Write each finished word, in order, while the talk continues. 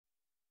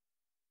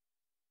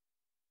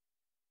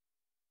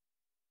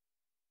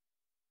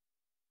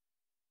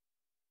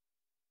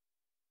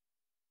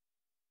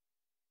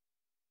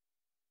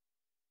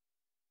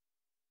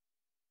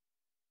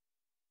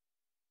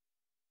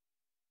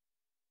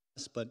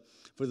But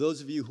for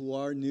those of you who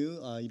are new,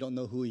 you don't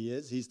know who he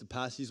is.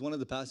 He's one of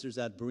the pastors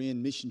at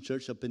Berean Mission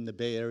Church up in the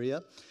Bay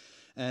Area.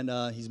 And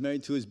he's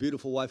married to his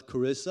beautiful wife,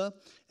 Carissa.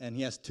 And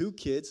he has 2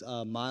 kids,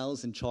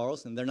 Miles and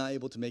Charles. And they're not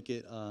able to make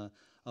it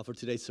for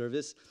today's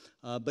service.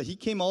 But he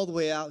came all the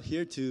way out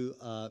here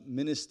to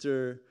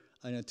minister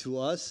to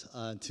us,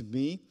 to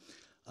me.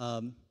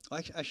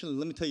 Actually,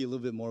 let me tell you a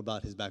little bit more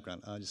about his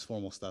background, just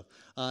formal stuff.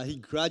 He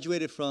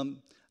graduated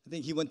from, I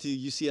think he went to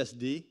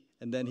UCSD.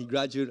 And then he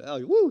graduated,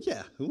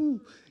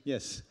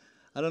 yes.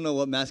 I don't know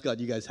what mascot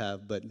you guys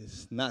have, but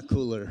it's not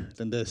cooler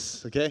than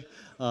this, okay?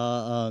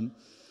 I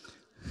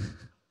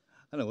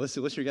don't know, what's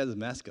your guys'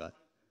 mascot?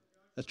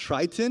 A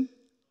Triton?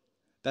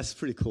 That's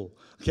pretty cool.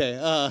 Okay,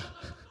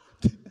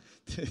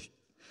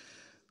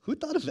 who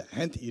thought of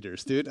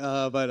anteaters, dude?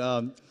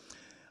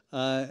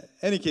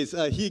 Any case,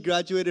 he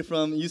graduated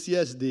from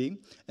UCSD,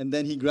 and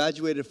then he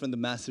graduated from the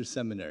Master's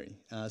Seminary.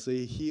 So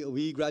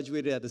we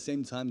graduated at the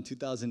same time in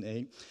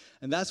 2008,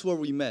 and that's where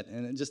we met.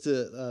 And just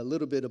a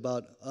little bit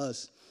about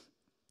us.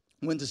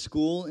 Went to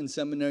school and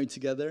seminary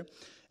together,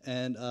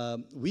 and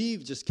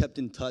we've just kept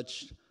in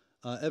touch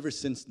ever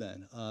since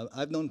then.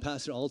 I've known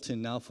Pastor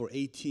Alton now for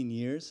 18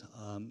 years,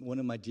 one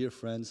of my dear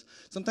friends.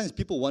 Sometimes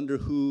people wonder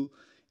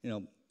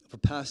for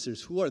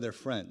pastors, who are their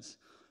friends?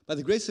 By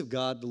the grace of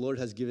God, the Lord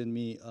has given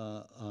me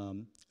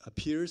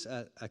peers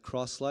at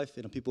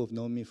CrossLife. People have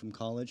known me from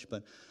college,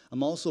 but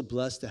I'm also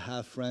blessed to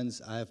have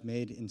friends I have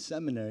made in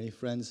seminary,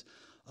 friends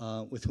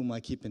with whom I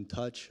keep in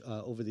touch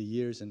over the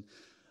years. And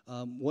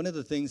one of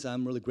the things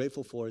I'm really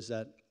grateful for is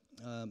that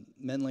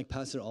men like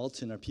Pastor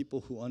Alton are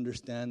people who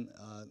understand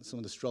some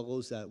of the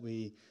struggles that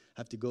we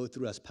have to go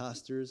through as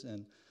pastors.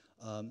 And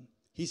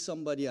he's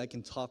somebody I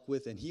can talk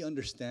with, and he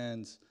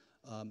understands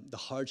the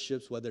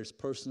hardships, whether it's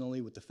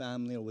personally with the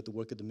family or with the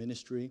work of the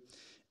ministry.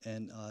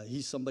 And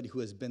he's somebody who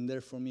has been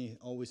there for me,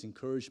 always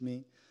encouraged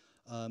me.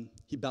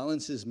 He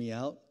balances me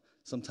out.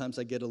 Sometimes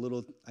I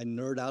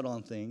nerd out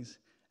on things,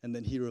 and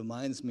then he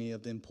reminds me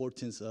of the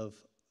importance of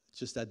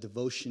just that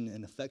devotion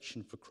and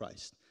affection for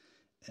Christ.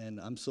 And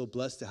I'm so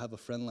blessed to have a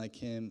friend like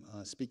him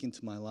speak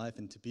into my life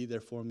and to be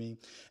there for me.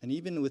 And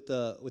even with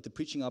the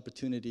preaching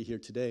opportunity here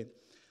today,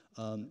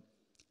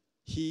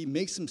 he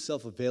makes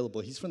himself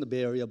available. He's from the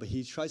Bay Area, but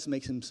he tries to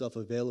make himself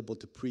available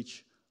to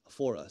preach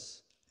for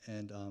us.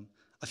 And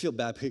I feel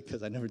bad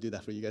because I never do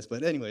that for you guys.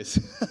 But anyways,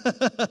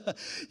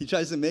 he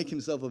tries to make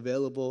himself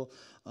available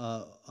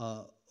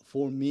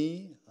for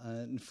me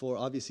and for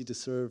obviously to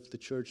serve the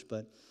church.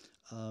 But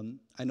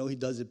I know he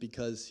does it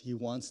because he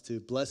wants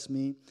to bless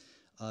me.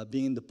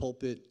 Being in the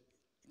pulpit,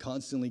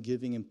 constantly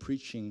giving and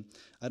preaching,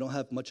 I don't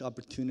have much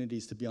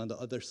opportunities to be on the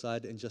other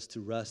side and just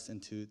to rest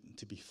and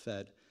to be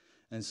fed.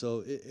 And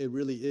so it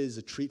really is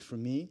a treat for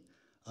me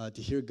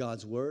to hear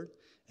God's word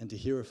and to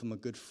hear it from a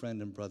good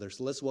friend and brother.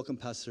 So let's welcome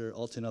Pastor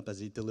Alton up as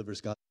he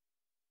delivers God.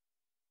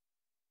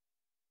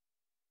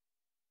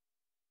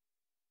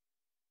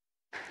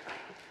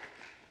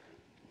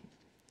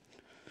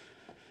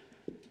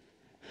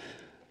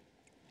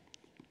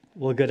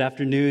 Well, good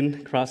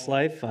afternoon,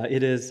 CrossLife.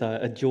 It is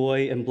a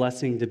joy and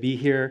blessing to be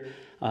here.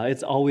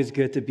 It's always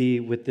good to be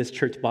with this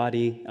church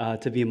body,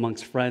 to be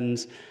amongst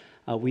friends.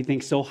 We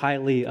think so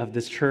highly of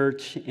this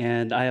church,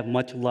 and I have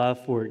much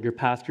love for your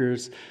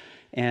pastors.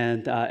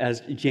 And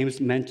as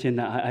James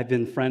mentioned, I've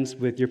been friends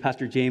with your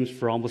pastor James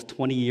for almost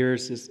 20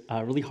 years. It's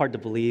really hard to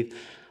believe.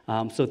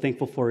 I'm so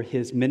thankful for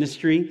his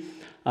ministry,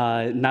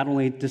 not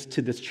only just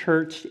to this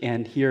church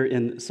and here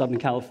in Southern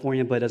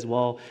California, but as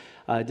well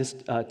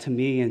just to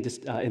me and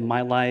just in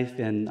my life.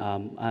 And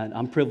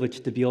I'm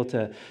privileged to be able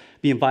to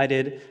be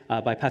invited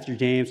by Pastor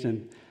James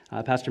and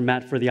Pastor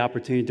Matt for the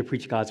opportunity to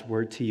preach God's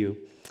word to you.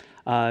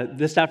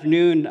 This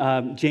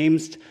afternoon,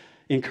 James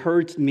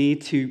encouraged me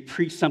to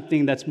preach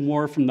something that's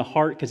more from the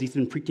heart because he's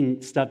been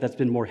preaching stuff that's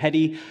been more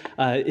heady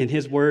in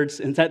his words.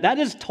 And that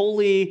is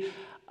totally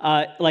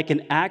like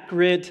an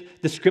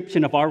accurate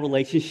description of our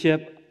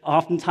relationship.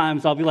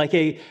 Oftentimes, I'll be like,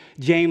 hey,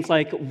 James,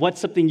 like,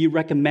 what's something you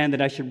recommend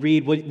that I should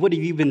read? What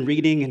have you been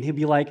reading? And he'll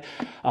be like,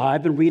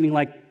 I've been reading,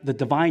 like, the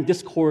divine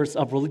discourse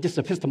of religious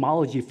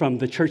epistemology from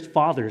the church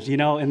fathers,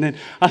 And then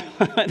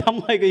I'm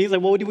like, he's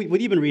like, well, what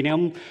have you been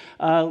reading?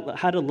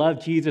 How to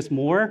Love Jesus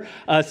More.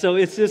 So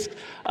it's just,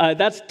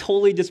 that's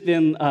totally just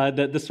been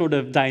the sort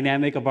of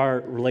dynamic of our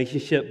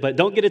relationship. But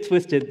don't get it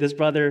twisted. This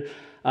brother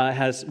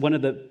has one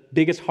of the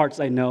biggest hearts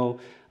I know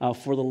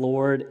for the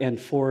Lord and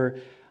for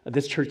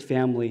this church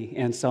family.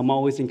 And so I'm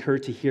always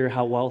encouraged to hear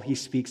how well he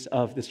speaks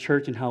of this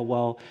church and how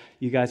well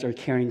you guys are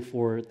caring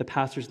for the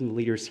pastors and the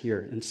leaders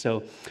here. And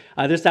so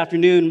this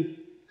afternoon,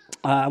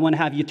 I want to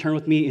have you turn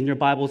with me in your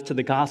Bibles to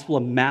the Gospel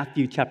of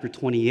Matthew chapter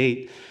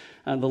 28.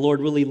 The Lord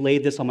really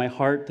laid this on my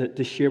heart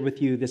to share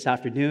with you this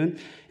afternoon,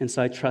 and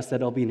so I trust that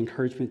it'll be an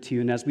encouragement to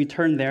you. And as we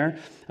turn there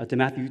to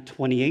Matthew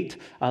 28,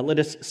 let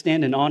us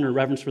stand in honor and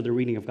reverence for the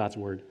reading of God's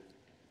word.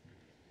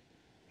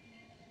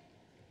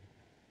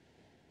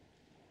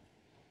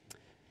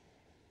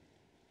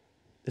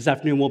 This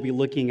afternoon, we'll be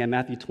looking at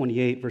Matthew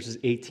 28, verses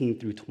 18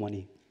 through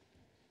 20.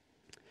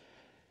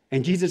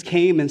 And Jesus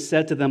came and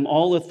said to them,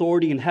 "All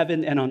authority in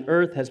heaven and on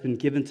earth has been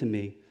given to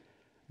me.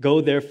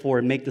 Go therefore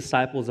and make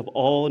disciples of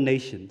all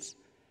nations,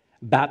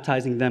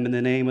 baptizing them in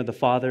the name of the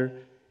Father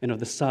and of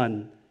the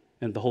Son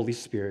and of the Holy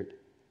Spirit,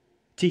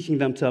 teaching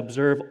them to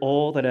observe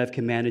all that I have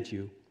commanded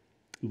you.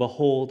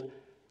 Behold,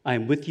 I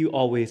am with you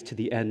always to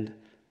the end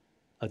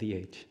of the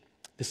age."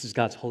 This is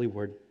God's holy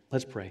word.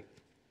 Let's pray.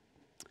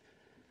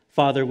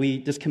 Father, we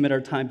just commit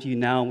our time to you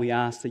now, and we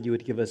ask that you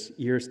would give us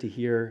ears to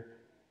hear,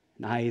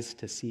 and eyes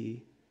to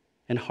see,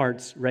 and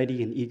hearts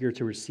ready and eager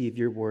to receive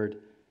your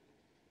word,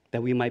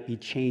 that we might be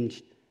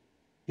changed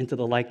into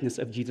the likeness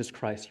of Jesus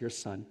Christ, your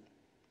Son,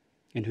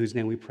 in whose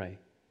name we pray.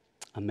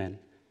 Amen.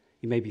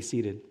 You may be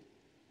seated.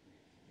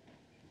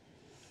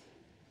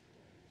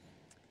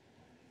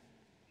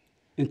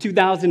 In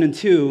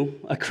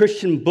 2002, a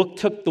Christian book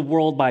took the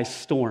world by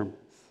storm.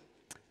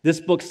 This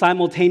book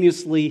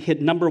simultaneously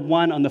hit number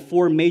one on the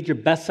 4 major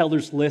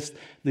bestsellers list: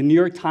 the New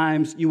York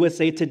Times,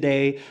 USA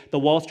Today, the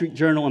Wall Street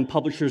Journal, and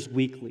Publishers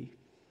Weekly.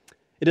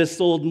 It has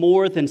sold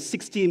more than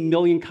 60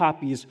 million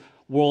copies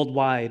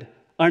worldwide,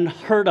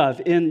 unheard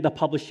of in the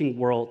publishing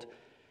world.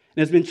 It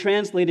has been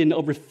translated into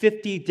over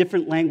 50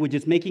 different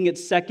languages, making it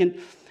second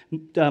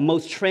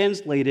most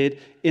translated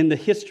in the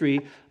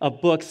history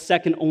of books,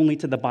 second only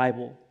to the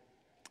Bible.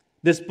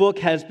 This book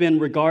has been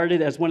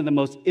regarded as one of the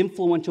most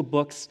influential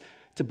books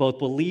to both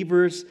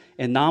believers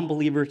and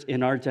non-believers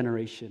in our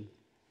generation.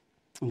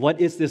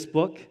 What is this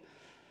book?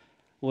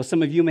 Well,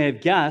 some of you may have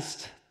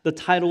guessed, the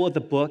title of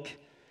the book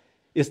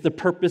is The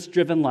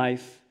Purpose-Driven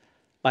Life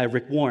by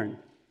Rick Warren.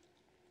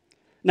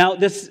 Now,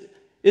 this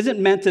isn't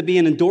meant to be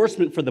an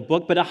endorsement for the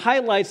book, but it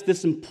highlights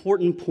this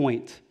important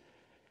point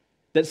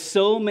that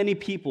so many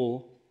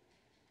people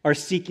are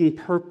seeking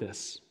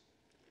purpose.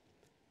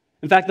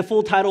 In fact, the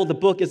full title of the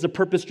book is The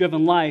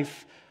Purpose-Driven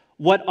Life: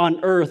 What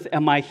on Earth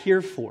Am I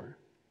Here For?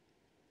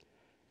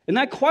 And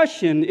that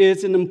question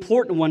is an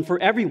important one for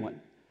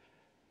everyone,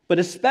 but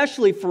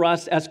especially for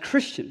us as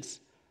Christians,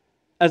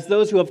 as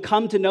those who have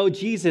come to know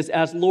Jesus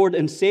as Lord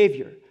and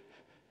Savior.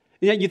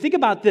 You think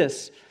about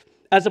this.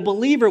 As a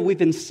believer, we've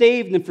been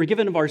saved and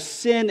forgiven of our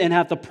sin and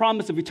have the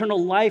promise of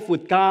eternal life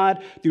with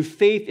God through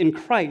faith in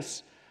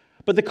Christ.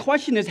 But the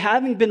question is,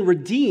 having been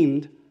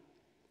redeemed,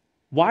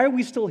 why are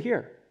we still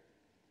here?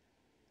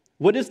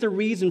 What is the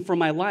reason for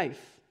my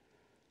life?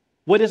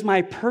 What is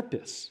my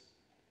purpose?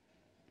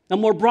 Now,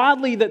 more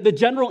broadly, the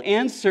general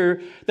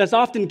answer that's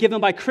often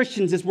given by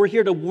Christians is we're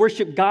here to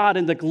worship God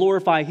and to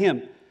glorify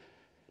Him.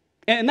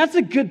 And that's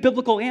a good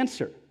biblical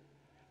answer.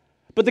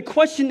 But the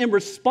question in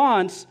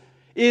response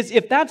is,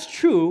 if that's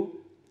true,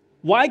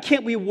 why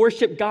can't we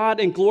worship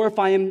God and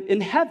glorify Him in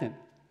heaven?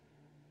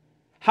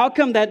 How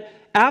come that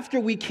after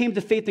we came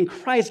to faith in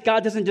Christ,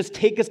 God doesn't just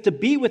take us to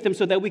be with Him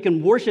so that we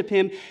can worship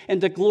Him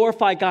and to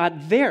glorify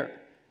God there?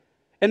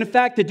 And in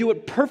fact, to do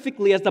it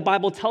perfectly, as the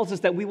Bible tells us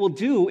that we will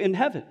do in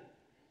heaven.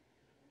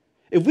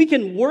 If we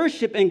can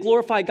worship and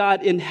glorify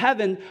God in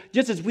heaven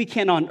just as we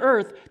can on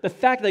earth, the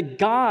fact that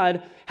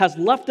God has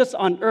left us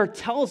on earth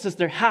tells us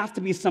there has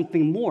to be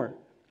something more.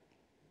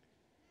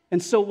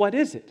 And so what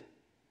is it?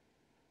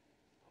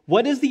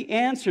 What is the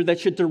answer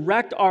that should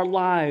direct our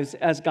lives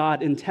as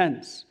God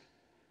intends?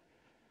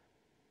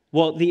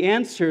 Well, the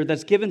answer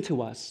that's given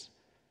to us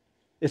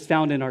is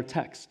found in our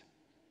text.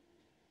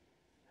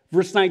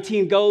 Verse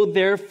 19, "Go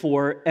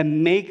therefore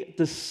and make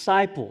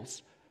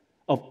disciples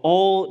of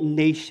all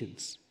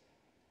nations,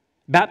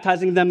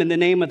 baptizing them in the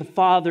name of the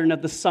Father and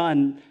of the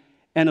Son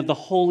and of the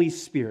Holy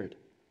Spirit."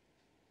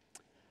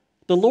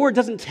 The Lord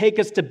doesn't take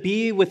us to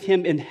be with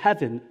Him in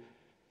heaven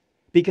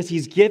because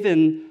He's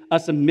given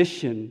us a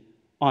mission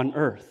on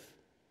earth.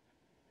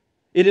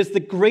 It is the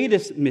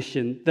greatest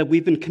mission that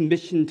we've been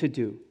commissioned to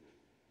do.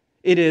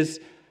 It is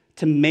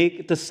to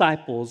make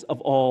disciples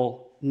of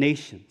all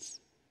nations.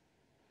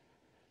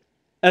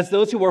 As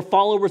those who are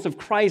followers of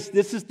Christ,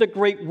 this is the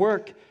great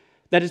work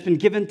that has been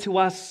given to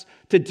us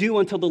to do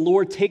until the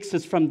Lord takes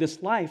us from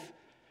this life.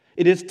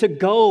 It is to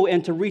go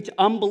and to reach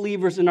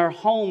unbelievers in our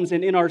homes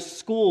and in our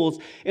schools,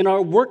 in our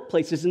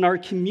workplaces, in our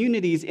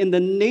communities, in the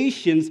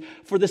nations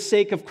for the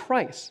sake of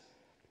Christ.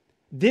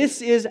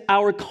 This is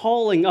our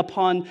calling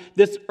upon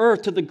this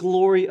earth to the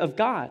glory of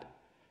God.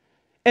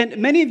 And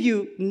many of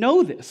you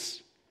know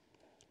this.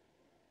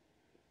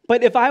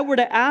 But if I were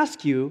to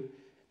ask you,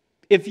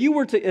 if you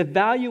were to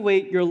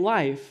evaluate your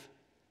life,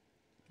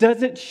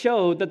 does it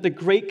show that the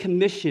Great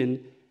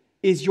Commission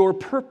is your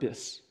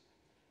purpose?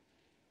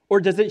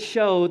 Or does it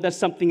show that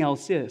something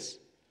else is?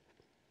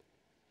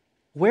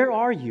 Where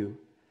are you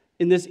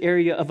in this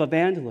area of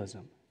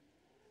evangelism?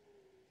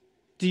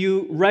 Do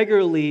you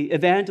regularly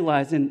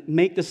evangelize and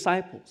make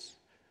disciples?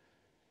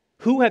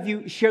 Who have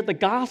you shared the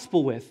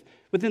gospel with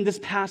within this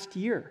past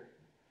year?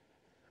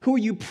 Who are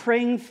you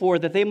praying for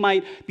that they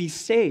might be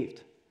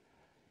saved?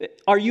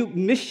 Are you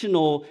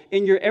missional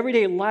in your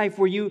everyday life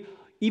where you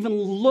even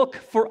look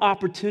for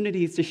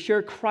opportunities to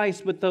share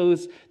Christ with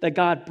those that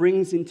God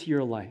brings into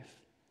your life?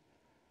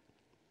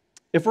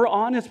 If we're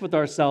honest with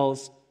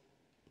ourselves,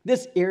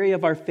 this area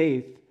of our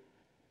faith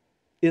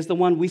is the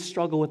one we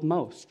struggle with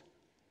most.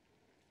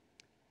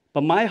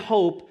 But my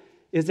hope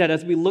is that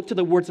as we look to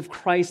the words of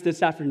Christ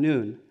this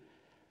afternoon,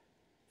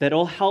 that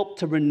it'll help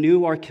to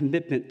renew our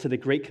commitment to the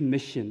Great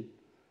Commission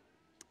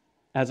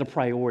as a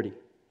priority,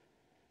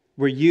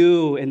 where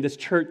you and this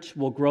church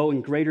will grow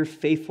in greater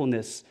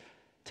faithfulness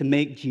to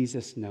make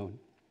Jesus known.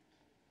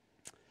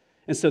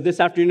 And so this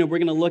afternoon, we're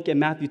going to look at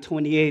Matthew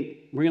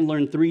 28. We're going to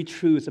learn 3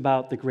 truths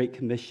about the Great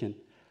Commission.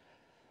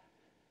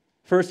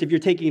 First, if you're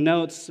taking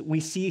notes, we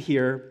see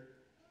here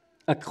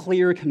a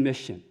clear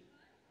commission.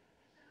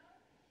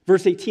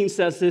 Verse 18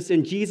 says this,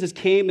 "And Jesus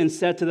came and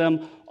said to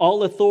them,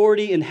 'All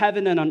authority in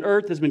heaven and on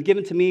earth has been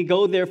given to me.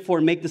 Go therefore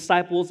and make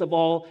disciples of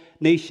all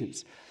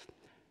nations.'"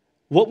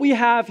 What we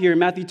have here in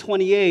Matthew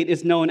 28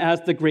 is known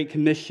as the Great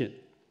Commission.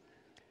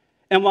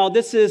 And while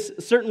this is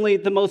certainly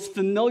the most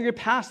familiar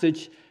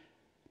passage,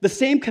 the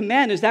same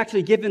command is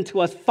actually given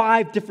to us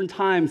 5 different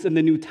times in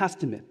the New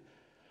Testament,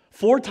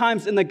 4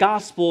 times in the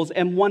Gospels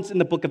and once in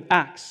the book of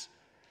Acts.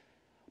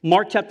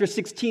 Mark chapter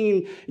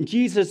 16,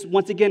 Jesus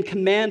once again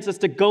commands us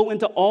to go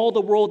into all the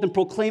world and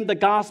proclaim the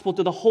gospel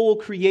to the whole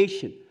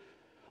creation.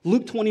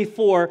 Luke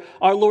 24,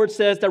 our Lord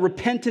says that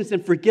repentance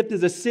and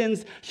forgiveness of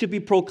sins should be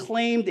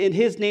proclaimed in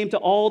his name to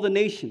all the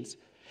nations.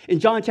 In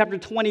John chapter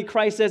 20,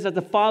 Christ says that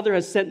the Father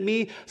has sent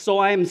me, so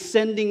I am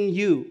sending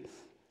you.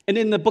 And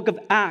in the book of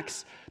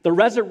Acts, the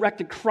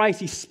resurrected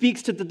Christ, he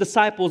speaks to the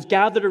disciples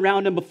gathered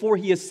around him before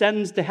he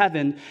ascends to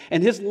heaven,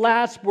 and his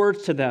last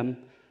words to them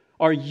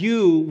are,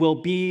 "You will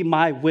be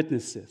my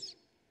witnesses."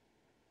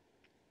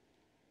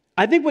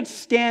 I think what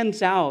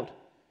stands out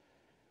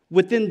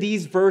within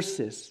these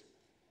verses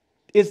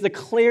is the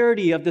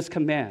clarity of this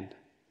command.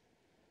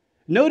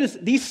 Notice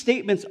these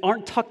statements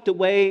aren't tucked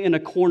away in a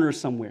corner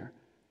somewhere.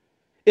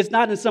 It's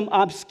not in some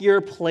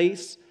obscure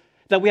place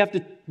that we have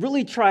to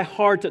really try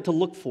hard to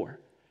look for.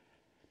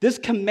 This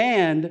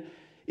command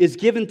is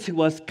given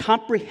to us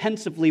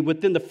comprehensively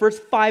within the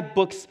first 5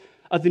 books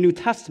of the New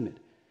Testament.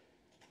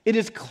 It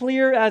is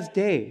clear as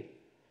day,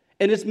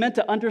 and it's meant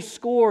to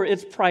underscore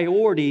its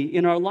priority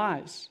in our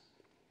lives.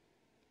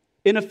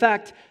 In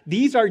effect,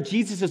 these are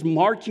Jesus'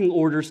 marching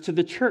orders to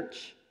the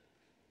church.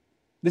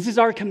 This is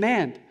our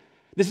command.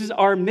 This is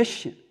our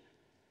mission.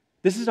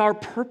 This is our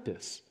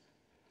purpose.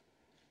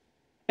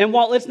 And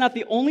while it's not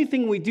the only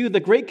thing we do, the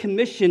Great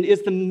Commission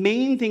is the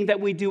main thing that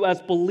we do as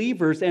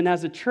believers and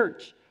as a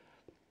church.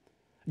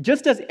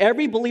 Just as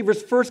every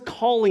believer's first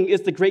calling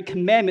is the Great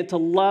Commandment to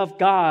love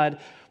God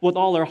with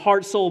all our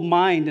heart, soul,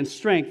 mind, and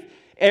strength,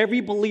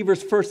 every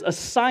believer's first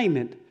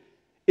assignment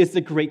is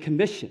the Great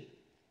Commission.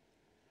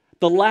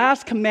 The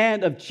last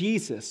command of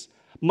Jesus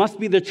must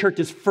be the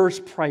church's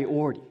first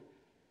priority.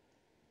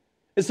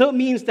 And so it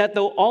means that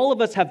though all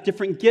of us have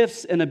different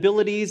gifts and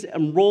abilities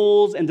and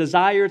roles and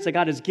desires that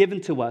God has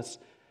given to us,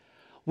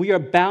 we are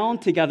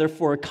bound together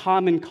for a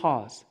common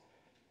cause.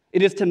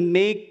 It is to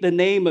make the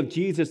name of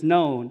Jesus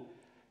known,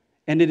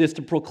 and it is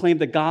to proclaim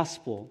the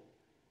gospel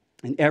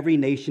in every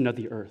nation of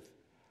the earth.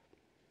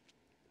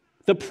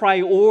 The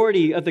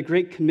priority of the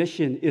Great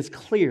Commission is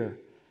clear,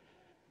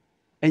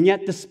 and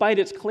yet despite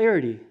its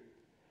clarity,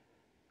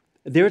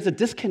 there is a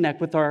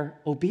disconnect with our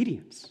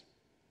obedience.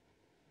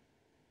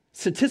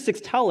 Statistics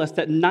tell us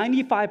that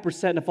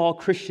 95% of all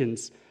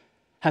Christians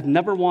have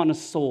never won a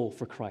soul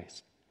for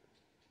Christ.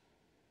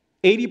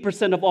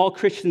 80% of all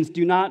Christians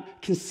do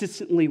not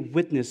consistently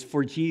witness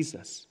for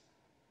Jesus.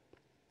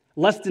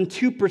 Less than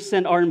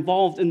 2% are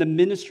involved in the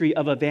ministry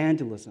of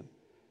evangelism.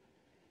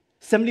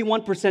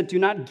 71% do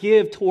not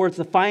give towards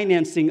the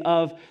financing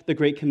of the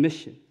Great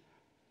Commission.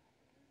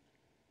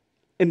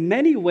 In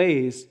many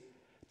ways,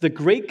 the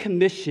Great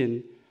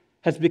Commission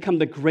has become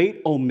the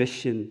great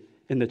omission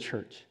in the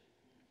church.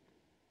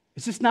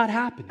 It's just not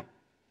happening.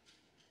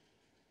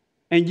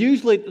 And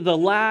usually the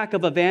lack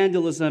of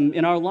evangelism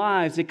in our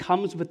lives, it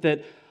comes with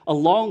it a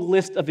long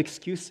list of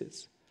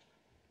excuses.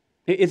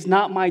 It's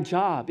not my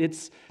job.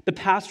 It's the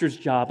pastor's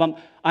job.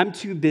 I'm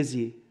too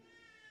busy.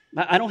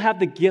 I don't have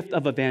the gift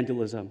of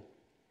evangelism.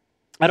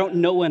 I don't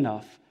know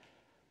enough.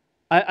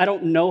 I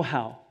don't know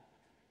how.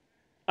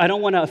 I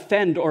don't want to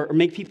offend or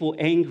make people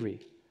angry.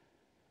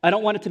 I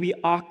don't want it to be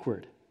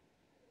awkward.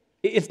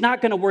 It's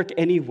not going to work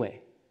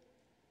anyway.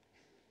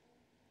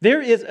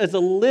 There is a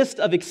list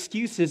of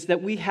excuses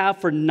that we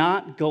have for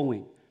not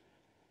going.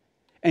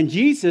 And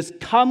Jesus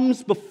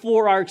comes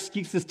before our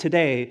excuses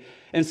today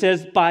and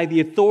says, by the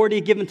authority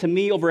given to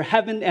me over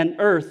heaven and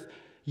earth,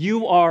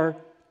 you are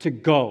to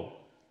go.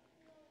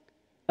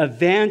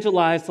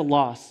 Evangelize the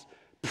lost,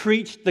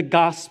 preach the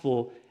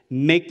gospel,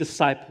 make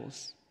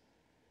disciples.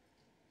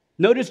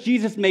 Notice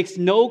Jesus makes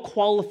no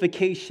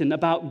qualification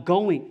about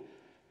going.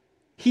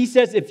 He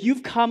says, if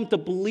you've come to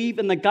believe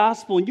in the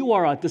gospel and you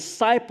are a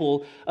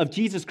disciple of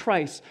Jesus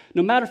Christ,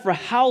 no matter for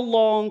how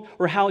long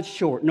or how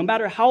short, no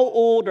matter how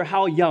old or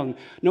how young,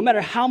 no matter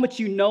how much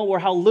you know or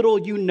how little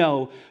you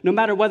know, no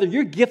matter whether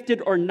you're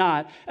gifted or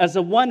not, as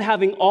the one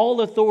having all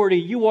authority,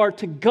 you are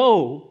to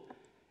go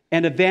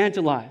and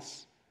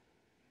evangelize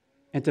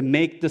and to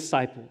make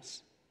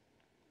disciples.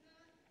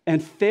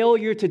 And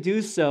failure to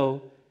do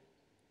so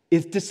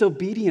is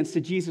disobedience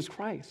to Jesus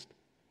Christ.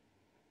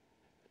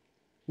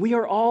 We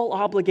are all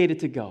obligated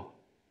to go,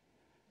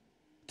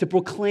 to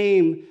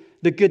proclaim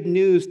the good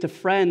news to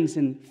friends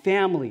and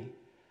family,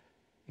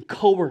 and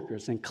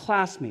coworkers and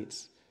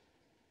classmates,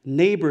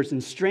 neighbors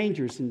and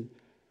strangers, and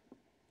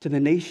to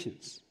the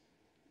nations.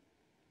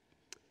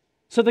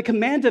 So the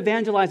command to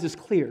evangelize is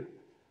clear.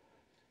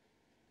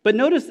 But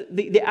notice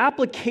the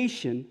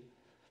application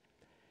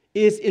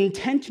is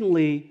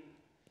intentionally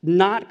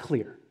not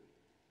clear.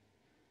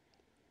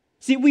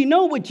 See, we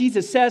know what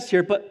Jesus says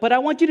here, but I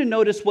want you to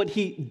notice what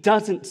he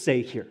doesn't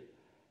say here.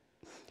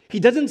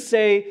 He doesn't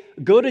say,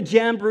 go to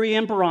Jamboree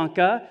and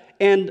Barranca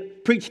and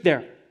preach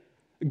there.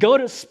 Go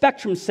to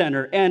Spectrum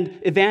Center and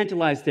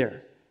evangelize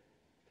there.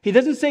 He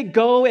doesn't say,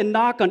 go and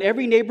knock on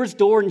every neighbor's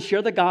door and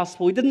share the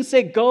gospel. He doesn't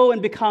say, go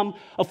and become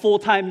a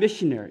full-time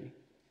missionary.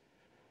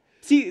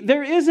 See,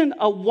 there isn't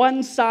a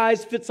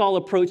one-size-fits-all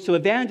approach to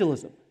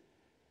evangelism.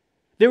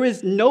 There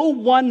is no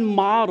one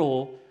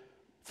model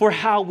for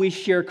how we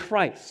share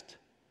Christ.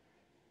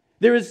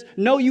 There is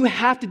no, you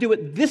have to do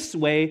it this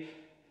way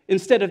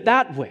instead of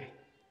that way.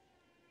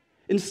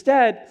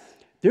 Instead,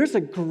 there's a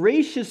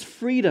gracious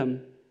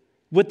freedom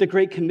with the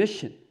Great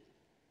Commission.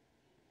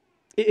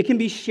 It can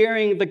be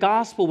sharing the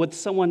gospel with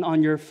someone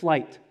on your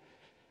flight.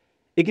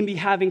 It can be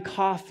having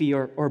coffee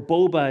or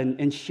boba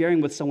and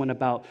sharing with someone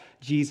about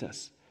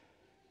Jesus.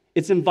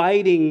 It's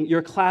inviting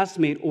your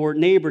classmate or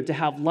neighbor to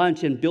have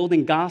lunch and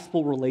building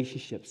gospel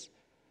relationships.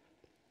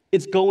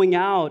 It's going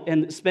out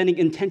and spending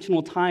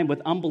intentional time with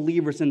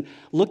unbelievers and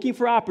looking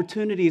for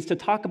opportunities to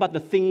talk about the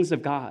things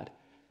of God.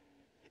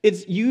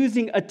 It's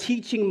using a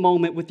teaching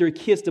moment with your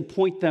kids to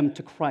point them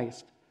to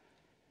Christ.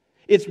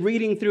 It's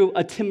reading through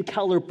a Tim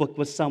Keller book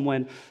with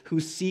someone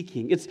who's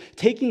seeking. It's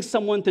taking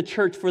someone to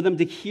church for them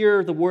to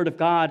hear the word of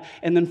God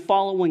and then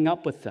following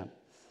up with them.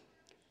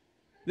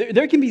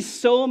 There can be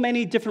so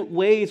many different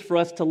ways for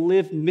us to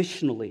live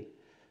missionally.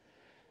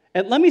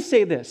 And let me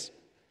say this.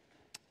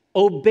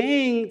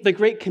 Obeying the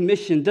Great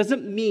Commission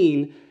doesn't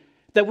mean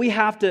that we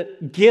have to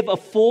give a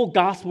full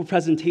gospel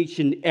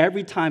presentation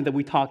every time that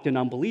we talk to an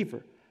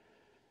unbeliever.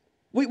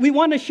 We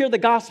want to share the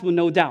gospel,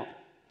 no doubt.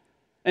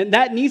 And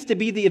that needs to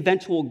be the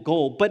eventual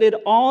goal. But it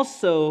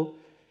also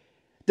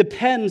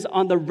depends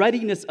on the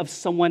readiness of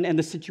someone and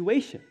the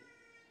situation.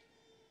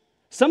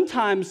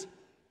 Sometimes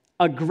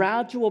a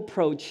gradual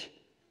approach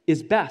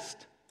is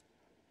best.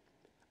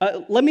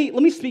 Let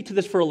me speak to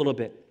this for a little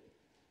bit.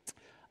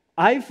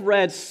 I've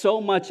read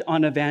so much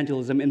on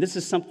evangelism, and this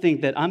is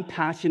something that I'm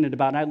passionate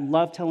about. I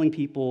love telling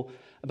people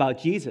about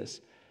Jesus.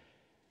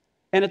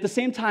 And at the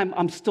same time,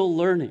 I'm still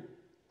learning.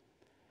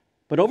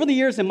 But over the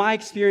years, in my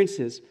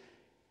experiences,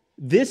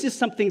 this is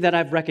something that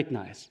I've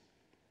recognized.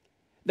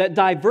 That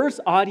diverse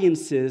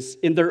audiences,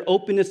 in their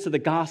openness to the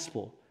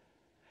gospel,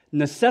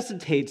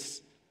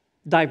 necessitates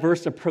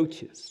diverse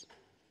approaches.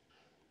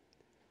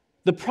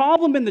 The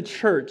problem in the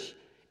church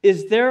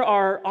is there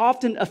are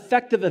often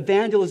effective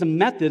evangelism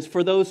methods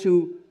for those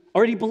who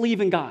already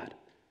believe in God,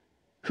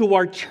 who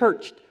are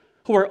churched,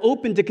 who are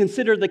open to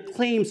consider the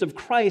claims of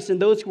Christ,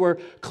 and those who are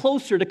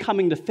closer to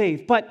coming to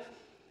faith. But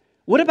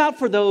what about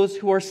for those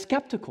who are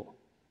skeptical,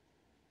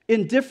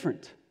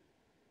 indifferent,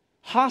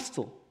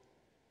 hostile,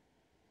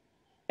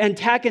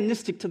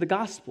 antagonistic to the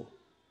gospel?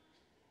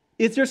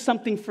 Is there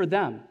something for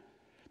them?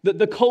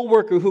 The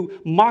coworker who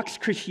mocks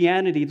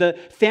Christianity, the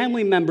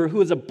family member who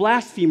is a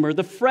blasphemer,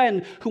 the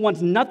friend who wants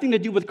nothing to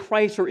do with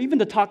Christ or even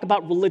to talk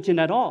about religion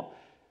at all.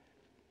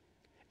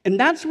 And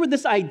that's where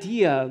this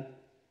idea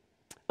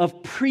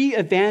of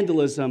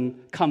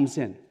pre-evangelism comes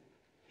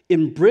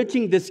in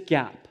bridging this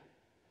gap.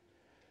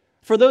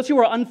 For those who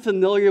are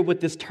unfamiliar with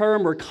this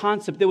term or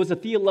concept, there was a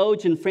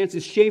theologian,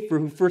 Francis Schaeffer,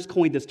 who first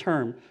coined this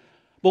term.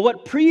 But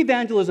what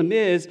pre-evangelism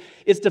is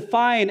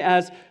defined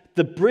as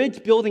the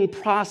bridge-building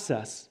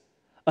process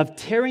of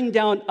tearing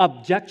down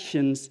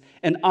objections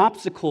and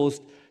obstacles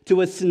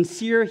to a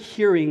sincere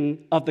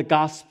hearing of the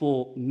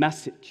gospel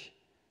message.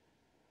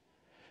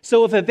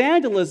 So if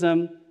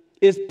evangelism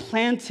is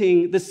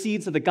planting the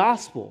seeds of the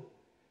gospel,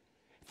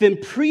 then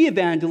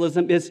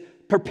pre-evangelism is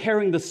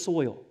preparing the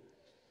soil.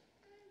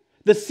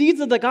 The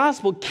seeds of the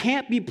gospel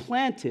can't be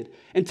planted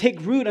and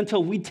take root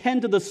until we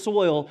tend to the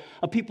soil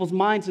of people's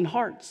minds and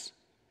hearts.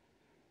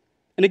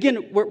 And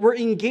again, we're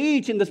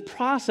engaged in this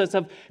process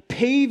of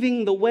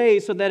paving the way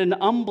so that an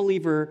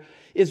unbeliever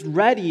is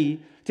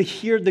ready to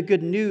hear the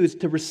good news,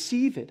 to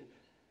receive it,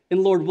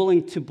 and Lord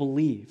willing, to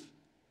believe.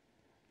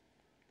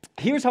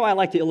 Here's how I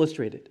like to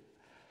illustrate it.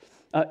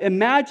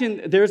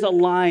 Imagine there's a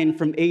line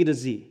from A to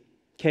Z,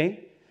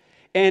 okay?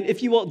 And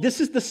if you will, this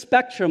is the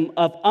spectrum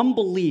of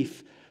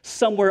unbelief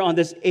somewhere on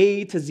this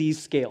A to Z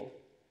scale.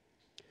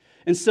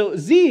 And so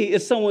Z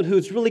is someone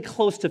who's really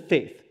close to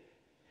faith.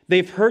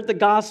 They've heard the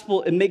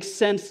gospel, it makes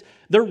sense,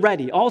 they're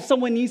ready. All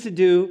someone needs to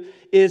do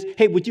is,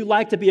 hey, would you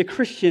like to be a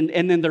Christian?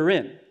 And then they're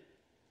in.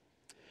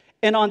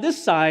 And on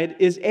this side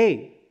is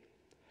A.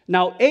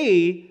 Now,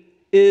 A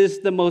is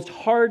the most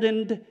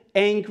hardened,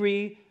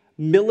 angry,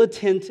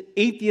 militant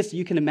atheist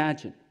you can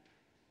imagine.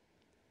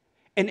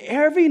 And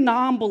every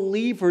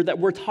non-believer that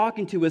we're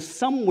talking to is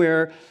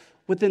somewhere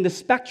within the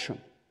spectrum.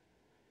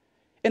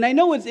 And I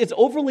know it's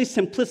overly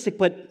simplistic,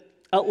 but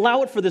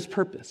allow it for this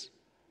purpose.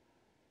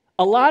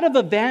 A lot of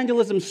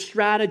evangelism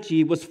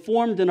strategy was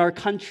formed in our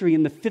country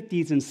in the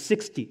 50s and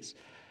 60s.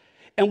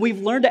 And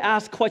we've learned to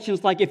ask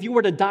questions like, if you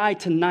were to die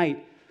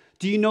tonight,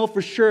 do you know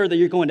for sure that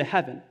you're going to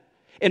heaven?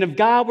 And if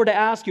God were to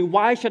ask you,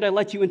 why should I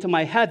let you into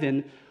my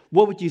heaven,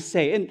 what would you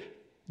say? And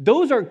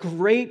those are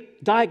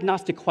great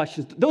diagnostic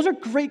questions. Those are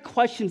great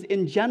questions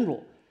in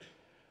general.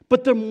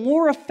 But they're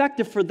more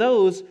effective for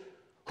those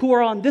who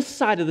are on this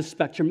side of the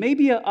spectrum,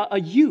 maybe a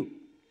you.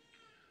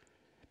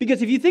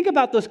 Because if you think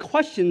about those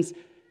questions,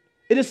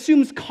 it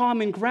assumes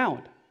common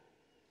ground.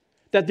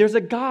 That there's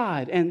a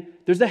God and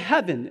there's a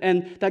heaven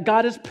and that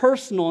God is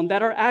personal and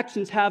that our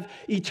actions have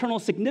eternal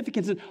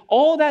significance. And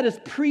all that is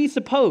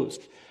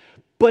presupposed.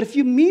 But if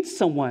you meet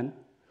someone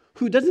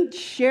who doesn't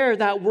share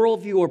that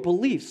worldview or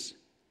beliefs,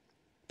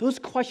 those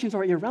questions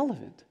are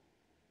irrelevant.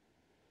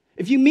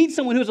 If you meet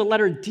someone who's a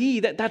letter D,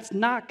 that's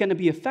not going to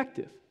be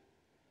effective.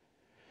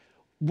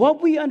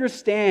 What we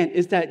understand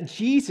is that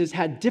Jesus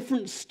had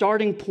different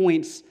starting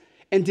points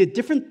and did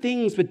different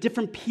things with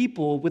different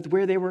people with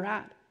where they were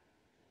at.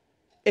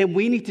 And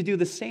we need to do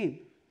the same.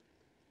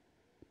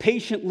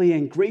 Patiently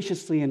and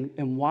graciously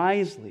and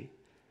wisely.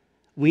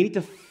 We need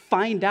to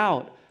find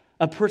out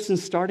a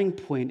person's starting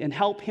point and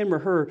help him or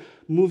her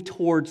move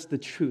towards the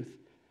truth.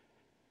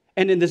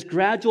 And in this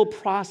gradual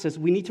process,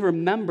 we need to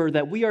remember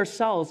that we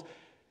ourselves,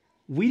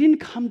 we didn't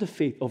come to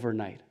faith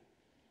overnight.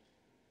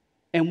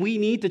 And we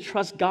need to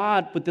trust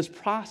God with this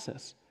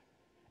process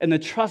and to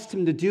trust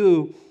him to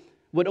do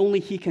what only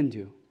he can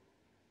do.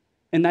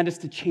 And that is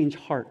to change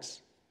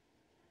hearts.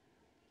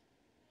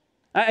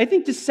 I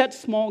think to set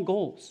small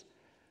goals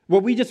where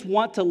we just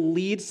want to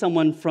lead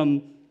someone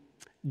from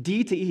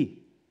D to E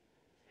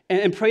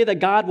and pray that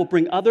God will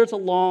bring others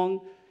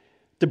along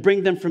to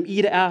bring them from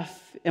E to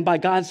F, and by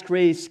God's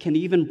grace can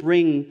even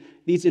bring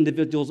these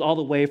individuals all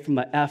the way from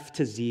an F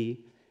to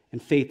Z in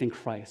faith in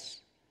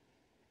Christ.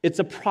 It's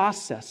a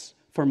process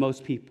for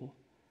most people.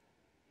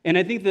 And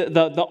I think that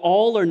the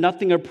all or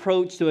nothing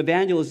approach to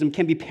evangelism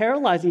can be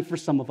paralyzing for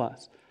some of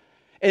us.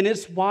 And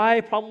it's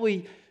why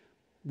probably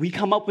we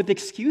come up with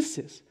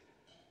excuses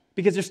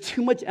because there's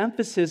too much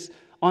emphasis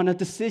on a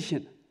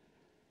decision.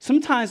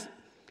 Sometimes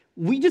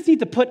we just need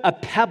to put a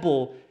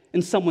pebble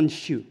in someone's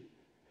shoe.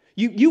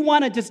 You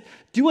want to just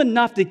do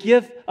enough to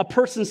give a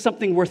person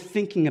something worth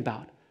thinking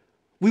about.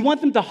 We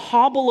want them to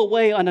hobble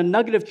away on a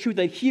nugget of truth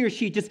that he or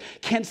she just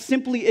can't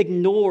simply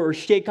ignore or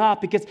shake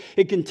off because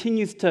it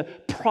continues to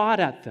prod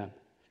at them.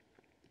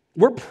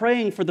 We're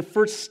praying for the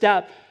first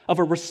step of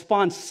a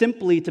response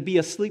simply to be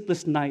a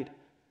sleepless night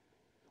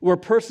where a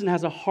person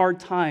has a hard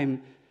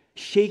time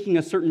shaking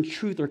a certain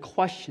truth or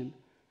question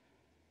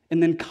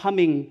and then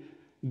coming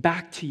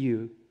back to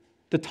you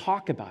to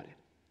talk about it.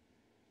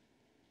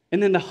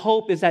 And then the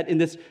hope is that in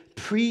this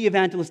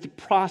pre-evangelistic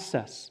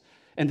process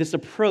and this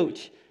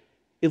approach,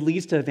 it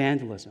leads to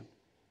evangelism.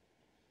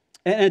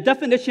 And a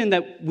definition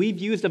that we've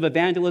used of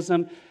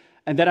evangelism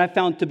and that I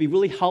found to be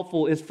really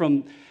helpful is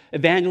from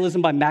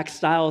Evangelism by Max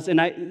Stiles. And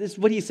this is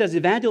what he says: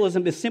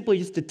 evangelism is simply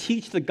just to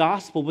teach the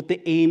gospel with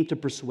the aim to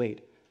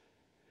persuade.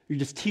 You're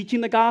just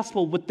teaching the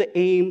gospel with the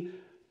aim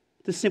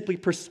to simply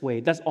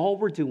persuade. That's all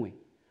we're doing.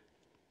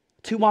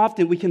 Too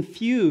often we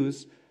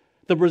confuse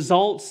the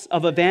results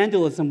of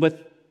evangelism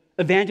with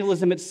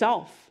evangelism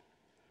itself.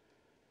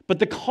 But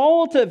the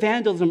call to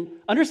evangelism,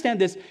 understand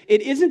this,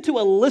 it isn't to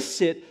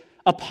elicit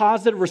a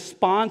positive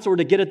response or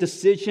to get a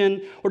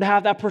decision or to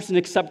have that person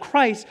accept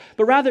Christ,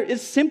 but rather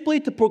it's simply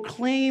to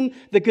proclaim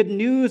the good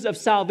news of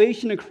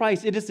salvation in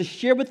Christ. It is to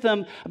share with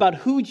them about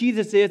who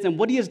Jesus is and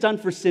what he has done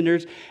for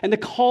sinners and to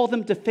call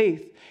them to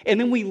faith. And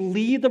then we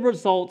leave the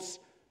results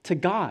to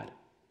God.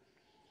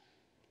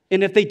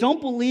 And if they don't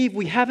believe,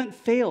 we haven't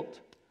failed.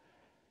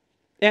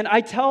 And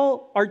I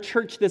tell our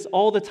church this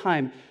all the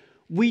time.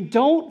 We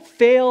don't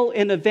fail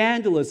in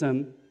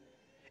evangelism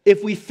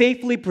if we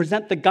faithfully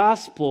present the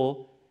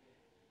gospel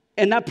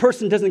and that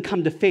person doesn't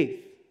come to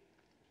faith.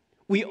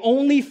 We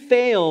only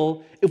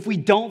fail if we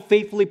don't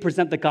faithfully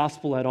present the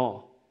gospel at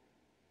all.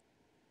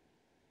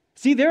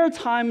 See, there are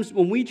times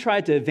when we try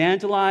to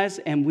evangelize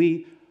and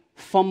we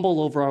fumble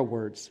over our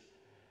words.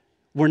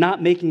 We're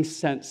not making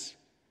sense.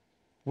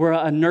 We're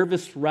a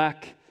nervous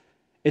wreck.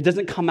 It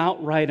doesn't come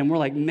out right, and we're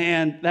like,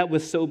 man, that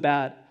was so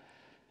bad.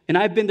 And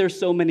I've been there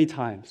so many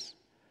times.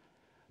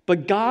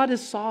 But God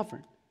is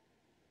sovereign.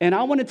 And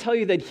I want to tell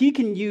you that he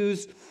can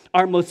use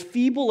our most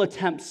feeble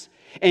attempts,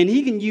 and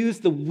he can use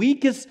the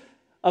weakest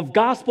of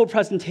gospel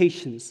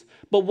presentations.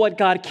 But what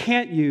God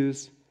can't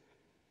use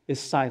is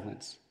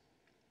silence.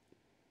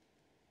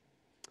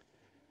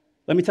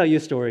 Let me tell you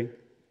a story.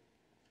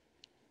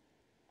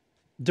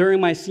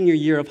 During my senior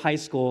year of high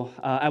school,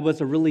 I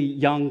was a really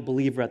young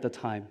believer at the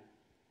time.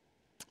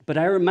 But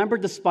I remember,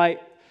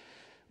 despite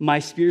my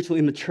spiritual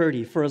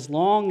immaturity, for as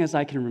long as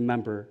I can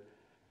remember,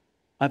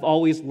 I've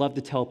always loved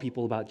to tell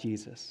people about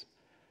Jesus.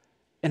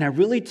 And I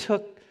really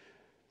took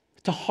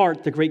to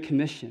heart the Great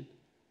Commission.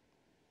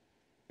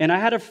 And I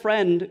had a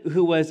friend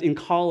who was in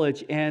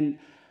college, and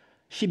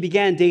she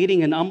began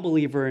dating an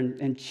unbeliever,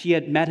 and she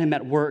had met him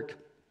at work.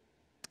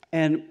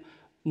 And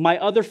my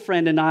other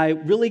friend and I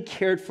really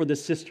cared for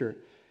this sister.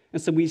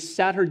 And so we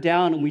sat her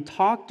down and we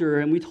talked to her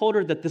and we told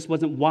her that this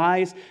wasn't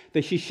wise,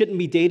 that she shouldn't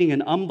be dating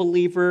an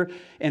unbeliever,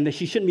 and that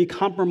she shouldn't be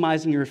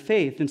compromising her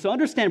faith. And so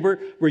understand,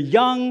 we're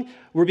young,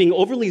 we're being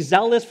overly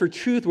zealous for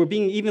truth, we're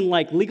being even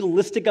like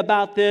legalistic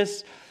about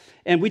this.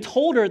 And we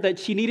told her that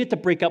she needed to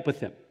break up with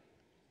him.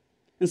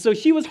 And so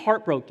she was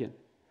heartbroken,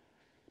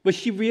 but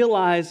she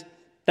realized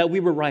that we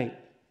were right.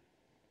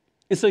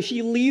 And so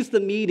she leaves the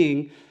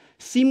meeting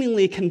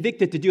seemingly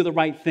convicted to do the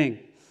right thing.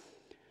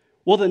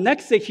 Well, the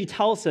next day she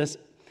tells us,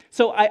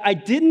 so I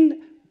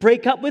didn't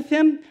break up with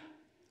him,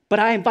 but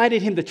I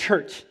invited him to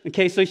church.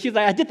 Okay, so she's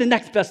like, I did the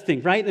next best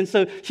thing, right? And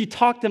so she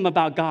talked to him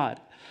about God.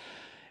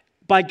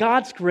 By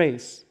God's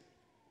grace,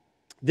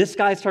 this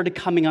guy started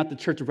coming out to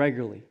church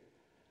regularly.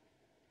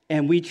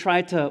 And we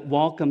tried to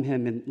welcome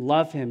him and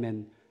love him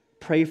and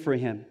pray for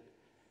him.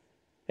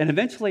 And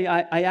eventually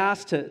I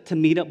asked to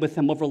meet up with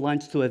him over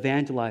lunch to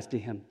evangelize to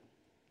him.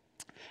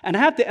 And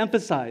I have to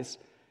emphasize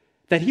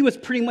that he was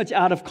pretty much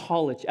out of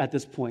college at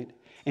this point.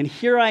 And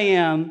here I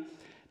am,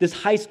 this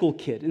high school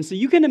kid. And so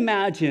you can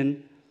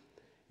imagine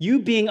you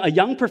being a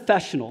young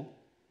professional,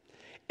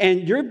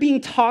 and you're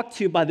being talked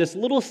to by this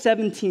little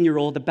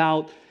 17-year-old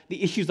about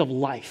the issues of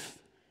life,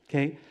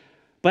 okay?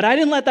 But I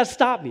didn't let that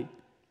stop me.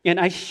 And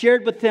I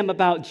shared with him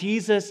about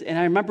Jesus, and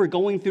I remember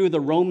going through the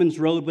Romans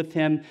road with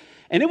him,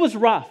 and it was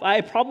rough.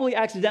 I probably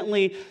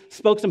accidentally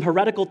spoke some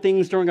heretical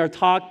things during our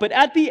talk, but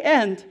at the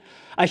end,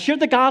 I shared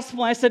the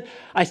gospel, and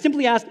I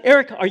simply asked,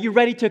 Eric, are you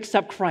ready to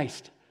accept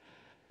Christ?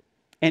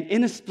 And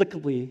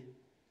inexplicably,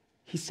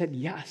 he said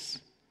yes.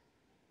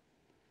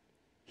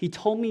 He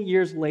told me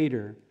years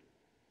later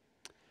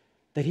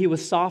that he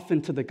was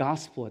softened to the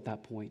gospel at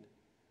that point.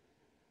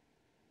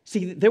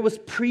 See, there was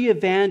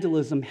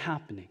pre-evangelism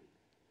happening,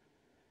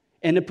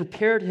 and it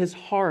prepared his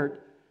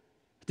heart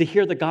to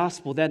hear the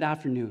gospel that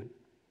afternoon.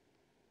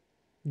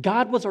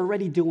 God was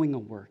already doing a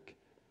work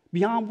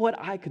beyond what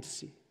I could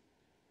see.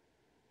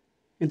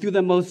 And through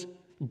the most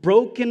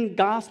broken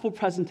gospel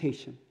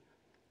presentation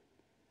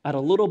at a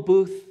little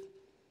booth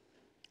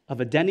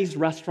of a Denny's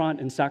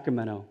restaurant in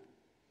Sacramento,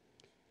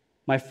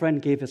 my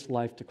friend gave his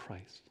life to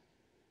Christ.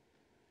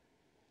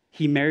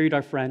 He married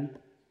our friend.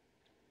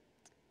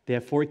 They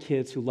have 4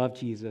 kids who love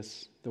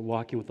Jesus. They're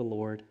walking with the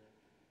Lord.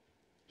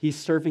 He's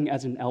serving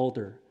as an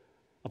elder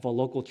of a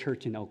local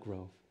church in Elk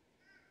Grove.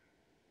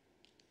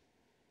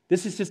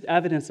 This is just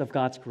evidence of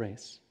God's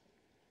grace.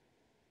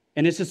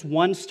 And it's just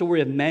one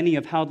story of many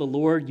of how the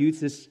Lord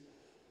uses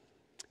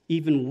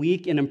even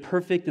weak and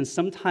imperfect and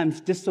sometimes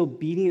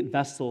disobedient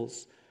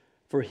vessels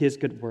for his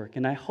good work.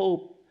 And I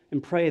hope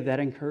and pray that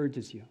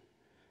encourages you.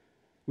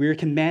 We are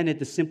commanded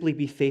to simply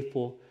be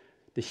faithful,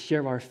 to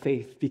share our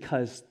faith,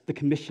 because the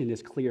commission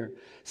is clear.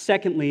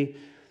 Secondly,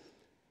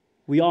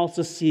 we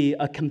also see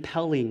a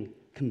compelling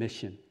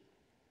commission.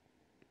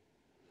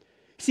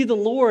 See, the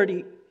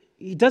Lord,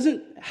 he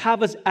doesn't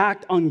have us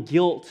act on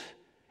guilt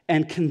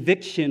and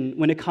conviction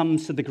when it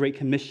comes to the Great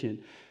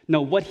Commission.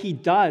 No, what he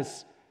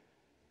does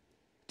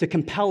to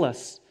compel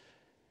us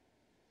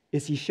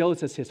is he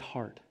shows us his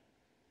heart.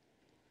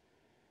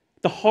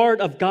 The heart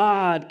of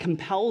God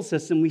compels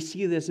us, and we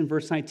see this in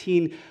verse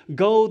 19.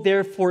 Go,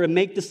 therefore, and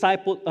make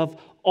disciples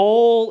of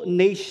all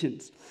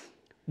nations.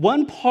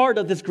 One part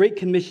of this Great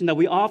Commission that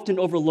we often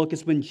overlook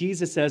is when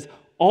Jesus says,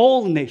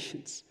 all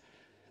nations.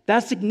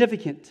 That's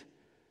significant.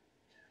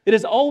 It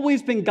has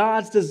always been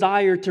God's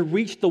desire to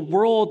reach the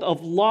world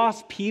of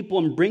lost people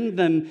and bring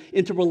them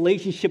into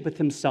relationship with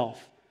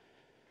himself.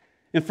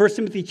 In 1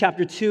 Timothy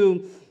chapter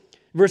 2,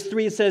 verse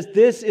 3, it says,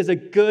 this is a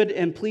good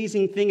and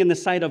pleasing thing in the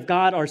sight of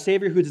God, our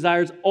Savior, who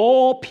desires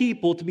all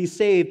people to be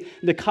saved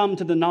and to come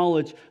to the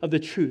knowledge of the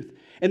truth.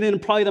 And then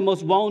probably the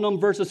most well-known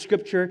verse of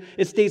Scripture,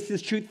 it states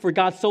this truth, for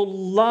God so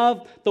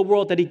loved the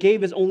world that he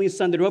gave his only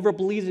Son, that whoever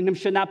believes in him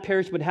should not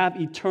perish but have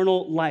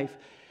eternal life.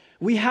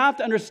 We have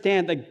to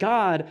understand that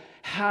God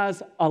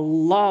has a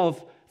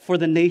love for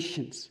the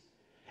nations,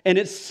 and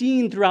it's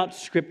seen throughout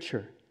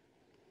Scripture.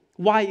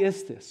 Why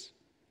is this?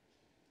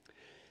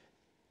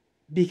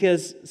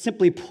 Because,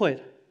 simply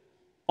put,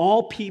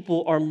 all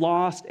people are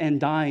lost and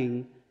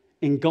dying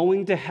and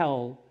going to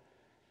hell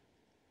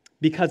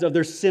because of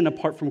their sin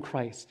apart from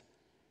Christ.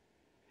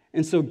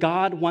 And so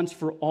God wants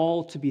for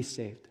all to be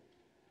saved.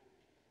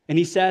 And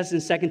he says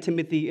in 2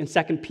 Timothy and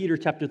 2 Peter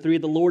chapter 3,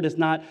 the Lord is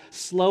not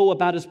slow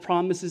about his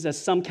promises,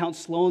 as some count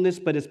slowness,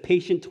 but is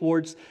patient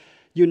towards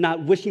you,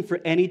 not wishing for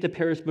any to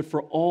perish, but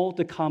for all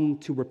to come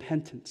to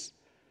repentance.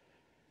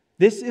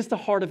 This is the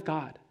heart of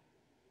God.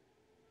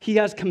 He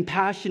has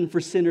compassion for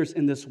sinners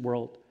in this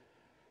world.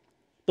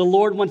 The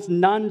Lord wants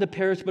none to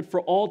perish, but for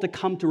all to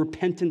come to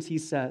repentance, he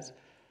says.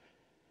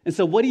 And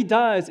so what he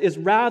does is,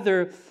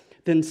 rather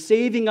than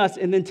saving us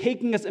and then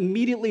taking us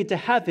immediately to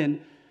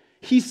heaven,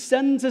 he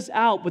sends us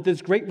out with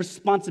this great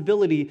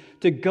responsibility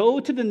to go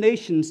to the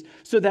nations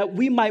so that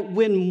we might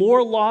win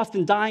more lost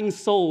and dying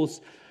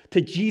souls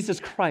to Jesus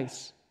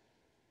Christ,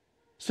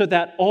 so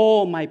that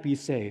all might be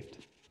saved.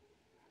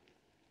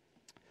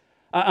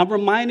 I'm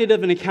reminded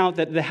of an account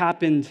that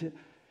happened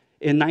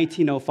in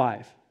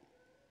 1905.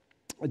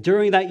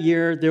 During that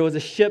year, there was a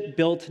ship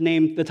built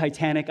named the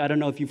Titanic. I don't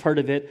know if you've heard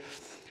of it,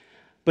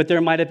 but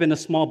there might have been a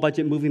small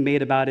budget movie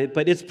made about it,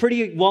 but it's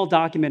pretty well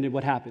documented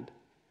what happened.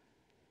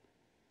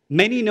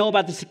 Many know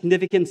about the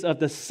significance of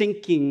the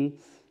sinking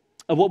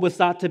of what was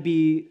thought to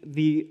be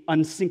the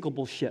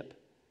unsinkable ship.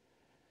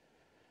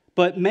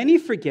 But many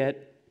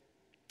forget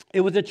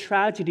it was a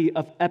tragedy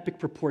of epic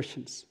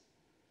proportions.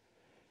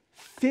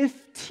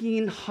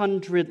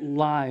 1,500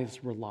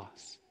 lives were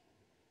lost.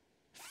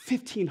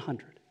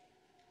 1,500.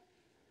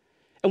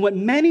 And what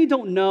many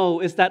don't know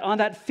is that on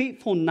that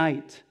fateful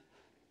night,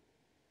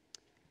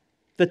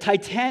 the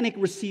Titanic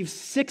received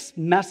 6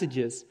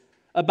 messages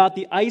about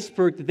the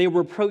iceberg that they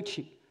were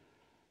approaching,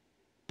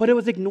 but it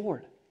was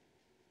ignored.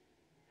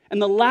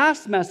 And the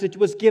last message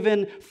was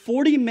given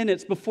 40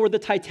 minutes before the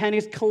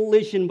Titanic's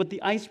collision with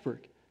the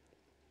iceberg.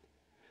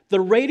 The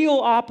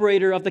radio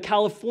operator of the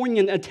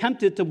Californian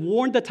attempted to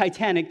warn the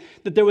Titanic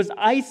that there was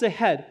ice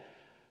ahead,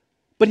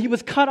 but he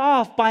was cut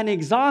off by an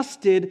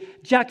exhausted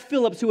Jack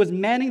Phillips who was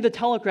manning the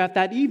telegraph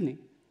that evening.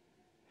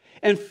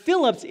 And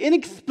Phillips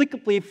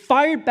inexplicably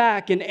fired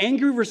back an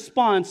angry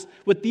response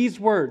with these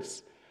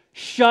words,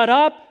 shut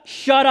up,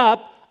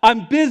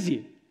 I'm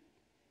busy."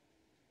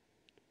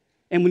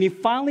 And when he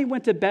finally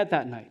went to bed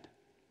that night,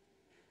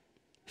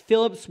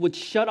 Phillips would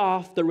shut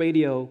off the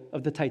radio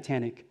of the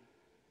Titanic,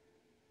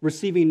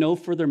 receiving no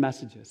further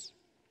messages.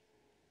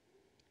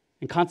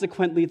 And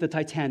consequently, the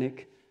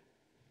Titanic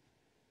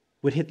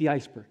would hit the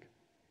iceberg,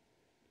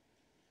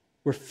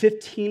 where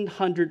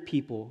 1,500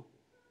 people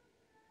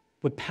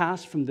would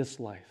pass from this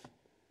life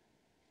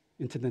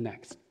into the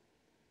next.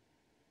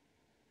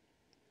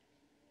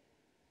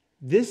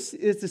 This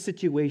is the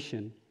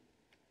situation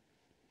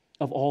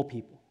of all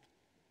people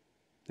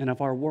and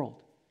of our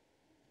world.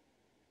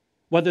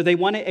 Whether they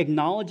want to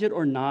acknowledge it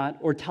or not,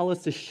 or tell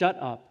us to shut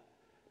up,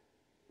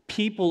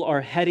 people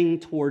are heading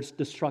towards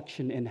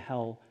destruction and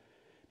hell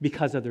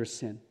because of their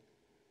sin.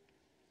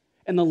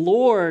 And the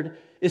Lord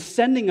is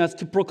sending us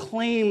to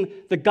proclaim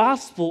the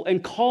gospel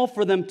and call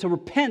for them to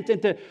repent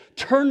and to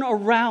turn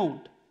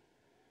around.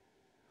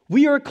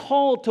 We are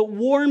called to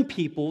warn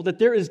people that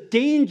there is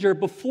danger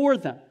before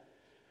them.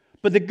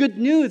 But the good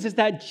news is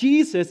that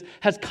Jesus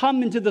has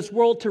come into this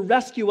world to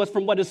rescue us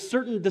from what is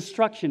certain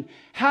destruction.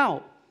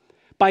 How?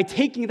 By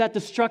taking that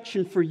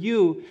destruction for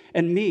you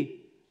and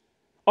me.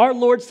 Our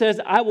Lord says,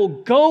 "I will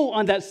go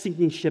on that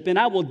sinking ship and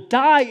I will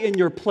die in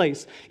your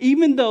place,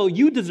 even though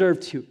you deserve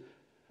to.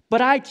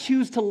 But I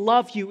choose to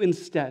love you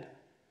instead."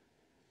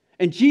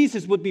 And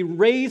Jesus would be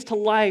raised to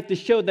life to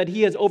show that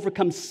he has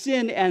overcome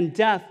sin and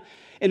death.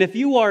 And if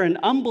you are an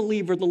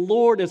unbeliever, the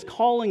Lord is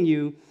calling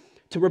you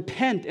to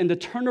repent and to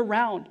turn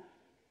around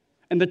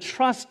and to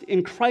trust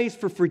in Christ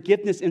for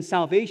forgiveness and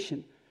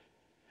salvation.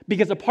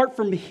 Because apart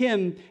from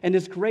him and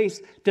his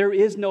grace, there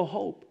is no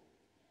hope.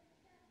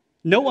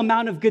 No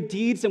amount of good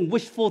deeds and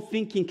wishful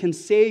thinking can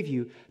save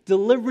you.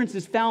 Deliverance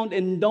is found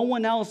in no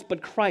one else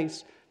but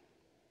Christ.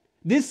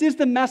 This is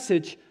the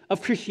message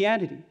of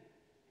Christianity.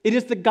 It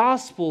is the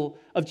gospel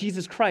of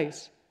Jesus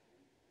Christ.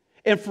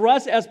 And for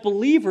us as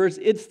believers,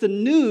 it's the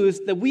news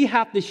that we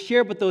have to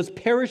share with those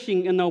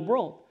perishing in the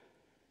world,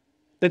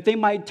 that they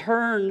might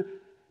turn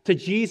to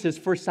Jesus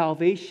for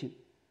salvation.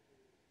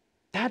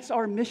 That's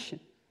our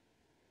mission.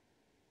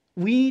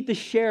 We need to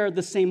share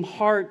the same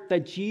heart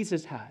that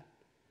Jesus had,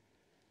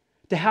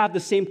 to have the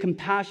same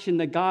compassion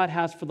that God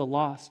has for the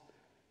lost,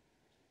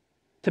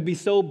 to be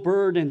so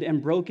burdened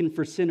and broken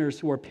for sinners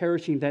who are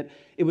perishing that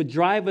it would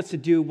drive us to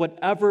do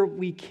whatever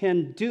we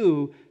can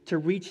do to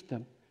reach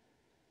them.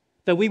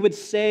 That we would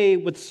say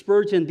with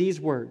Spurgeon these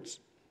words,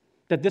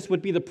 that this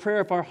would be the prayer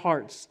of our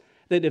hearts,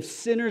 that if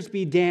sinners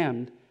be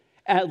damned,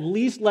 at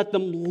least let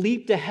them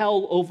leap to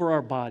hell over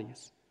our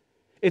bodies.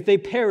 If they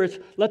perish,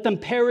 let them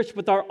perish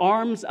with our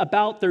arms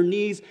about their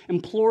knees,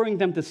 imploring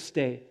them to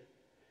stay.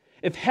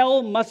 If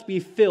hell must be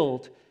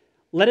filled,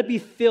 let it be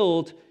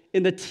filled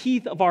in the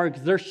teeth of our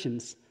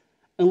exertions,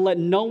 and let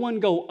no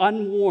one go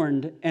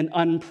unwarned and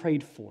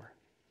unprayed for.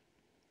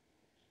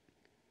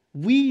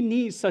 We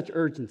need such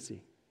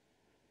urgency.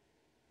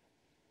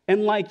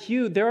 And like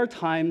you, there are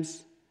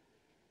times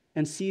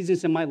and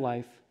seasons in my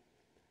life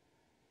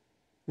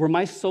where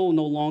my soul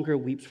no longer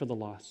weeps for the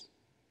lost,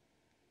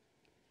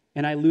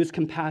 and I lose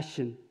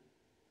compassion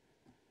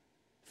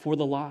for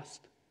the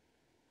lost.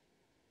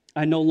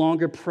 I no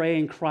longer pray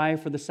and cry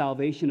for the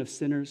salvation of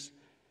sinners.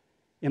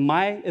 And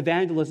my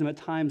evangelism at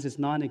times is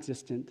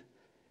non-existent.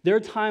 There are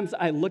times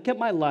I look at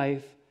my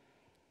life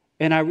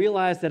and I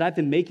realize that I've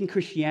been making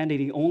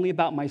Christianity only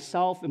about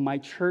myself and my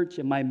church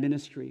and my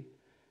ministry.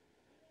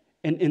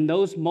 And in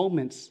those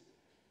moments,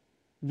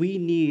 we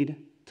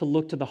need to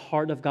look to the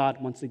heart of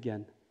God once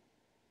again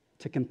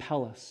to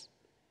compel us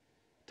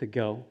to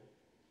go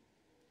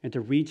and to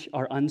reach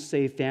our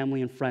unsaved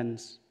family and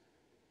friends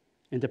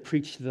and to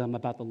preach to them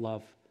about the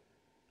love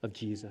of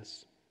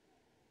Jesus.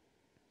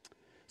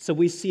 So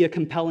we see a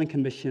compelling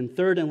commission.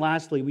 Third and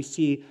lastly, we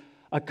see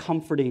a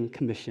comforting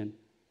commission.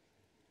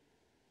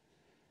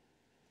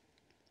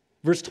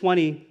 Verse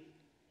 20,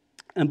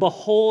 and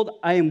behold,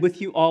 I am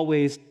with you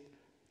always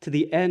to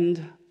the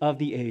end of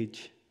the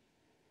age.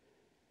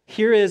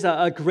 Here is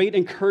a great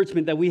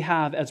encouragement that we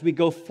have as we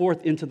go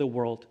forth into the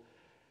world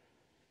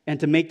and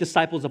to make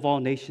disciples of all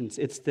nations.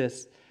 It's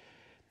this,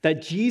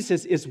 that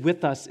Jesus is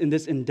with us in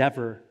this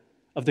endeavor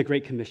of the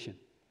Great Commission.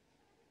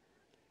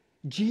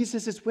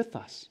 Jesus is with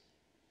us.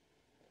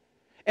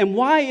 And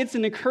why it's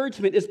an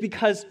encouragement is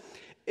because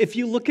if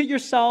you look at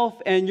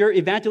yourself and your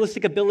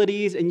evangelistic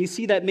abilities and you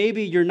see that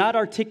maybe you're not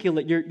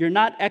articulate, you're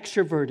not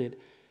extroverted,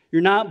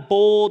 you're not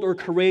bold or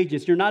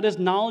courageous, you're not as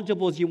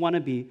knowledgeable as you want to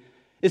be,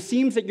 it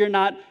seems that you're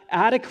not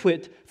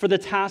adequate for the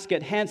task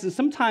at hand. And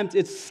sometimes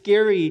it's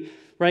scary,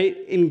 right,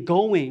 in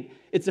going.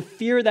 It's a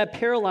fear that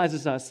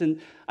paralyzes us.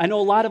 And I know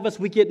a lot of us,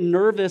 we get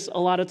nervous a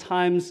lot of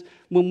times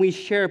when we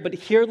share, but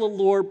here the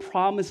Lord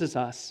promises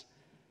us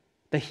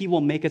that He will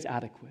make us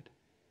adequate,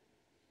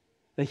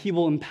 that He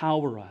will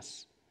empower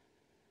us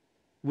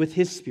with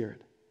His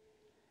Spirit,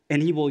 and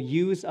He will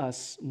use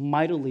us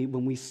mightily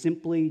when we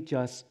simply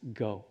just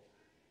go.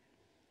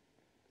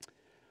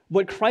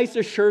 What Christ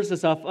assures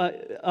us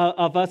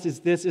of us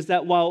is this, is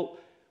that while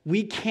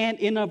we can't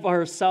in of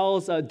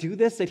ourselves do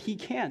this, that He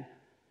can.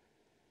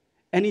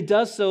 And He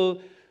does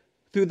so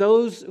through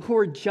those who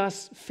are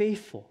just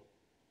faithful.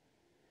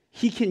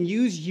 He can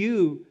use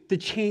you to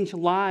change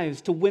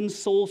lives, to win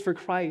souls for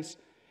Christ,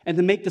 and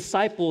to make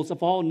disciples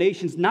of all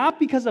nations, not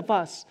because of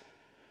us,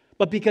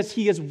 but because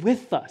He is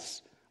with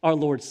us, our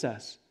Lord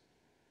says.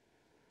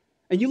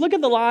 And you look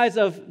at the lives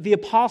of the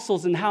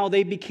apostles and how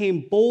they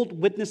became bold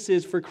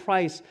witnesses for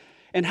Christ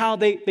and how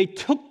they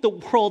took the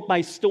world by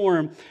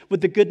storm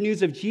with the good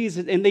news of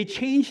Jesus, and they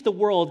changed the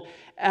world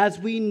as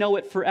we know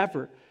it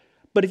forever.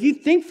 But if you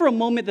think for a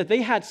moment that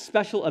they had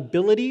special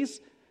abilities,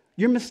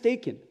 you're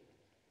mistaken.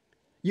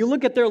 You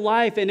look at their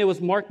life and it was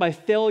marked by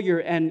failure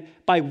and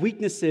by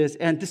weaknesses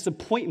and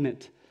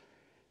disappointment.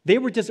 They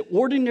were just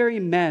ordinary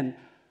men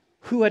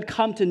who had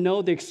come to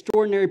know the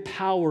extraordinary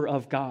power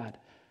of God,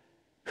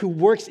 who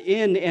works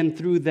in and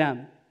through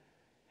them.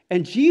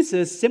 And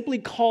Jesus simply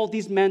called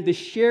these men to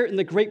share in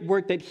the great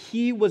work that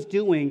He was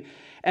doing.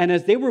 And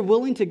as they were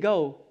willing to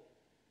go,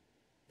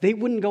 they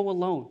wouldn't go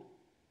alone.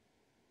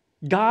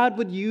 God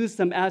would use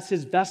them as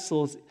His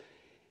vessels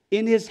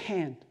in His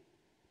hand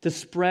to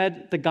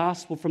spread the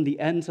gospel from the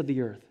ends of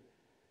the earth.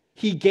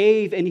 He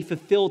gave and He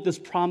fulfilled this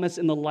promise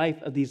in the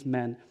life of these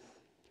men.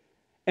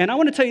 And I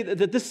want to tell you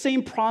that this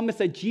same promise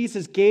that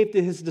Jesus gave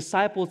to His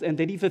disciples and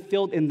that He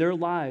fulfilled in their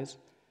lives,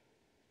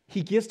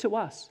 He gives to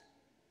us.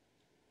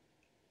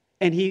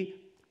 And He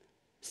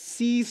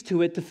sees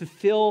to it to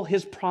fulfill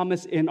His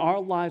promise in our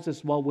lives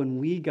as well when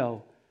we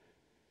go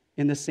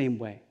in the same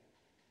way.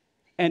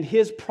 And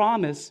His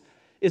promise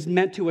is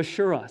meant to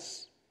assure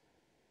us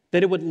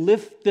that it would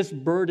lift this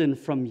burden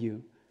from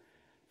you,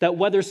 that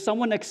whether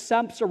someone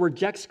accepts or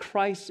rejects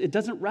Christ, it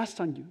doesn't rest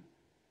on you.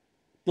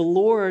 The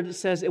Lord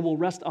says it will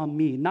rest on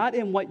me, not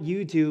in what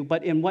you do,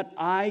 but in what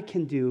I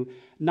can do,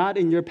 not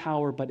in your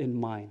power, but in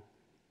mine.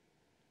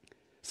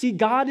 See,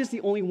 God is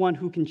the only one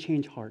who can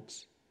change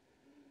hearts.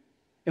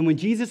 And when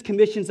Jesus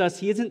commissions us,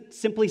 He isn't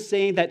simply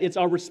saying that it's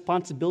our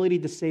responsibility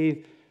to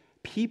save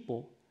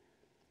people.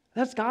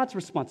 That's God's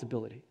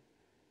responsibility.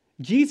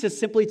 Jesus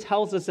simply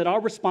tells us that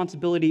our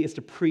responsibility is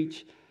to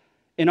preach.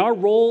 And our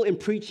role in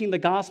preaching the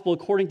gospel,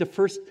 according to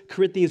 1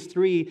 Corinthians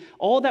 3,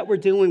 all that we're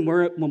doing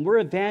when we're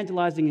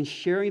evangelizing and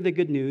sharing the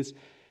good news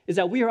is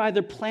that we are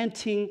either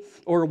planting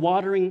or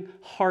watering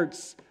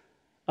hearts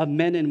of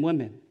men and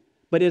women.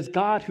 But it's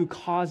God who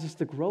causes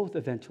the growth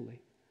eventually.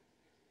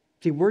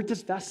 See, we're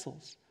just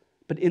vessels.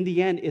 But in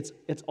the end, it's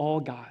all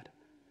God.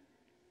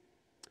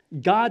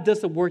 God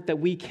does the work that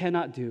we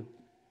cannot do,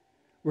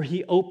 where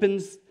He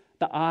opens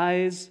the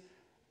eyes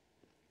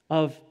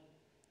of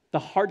the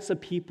hearts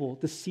of people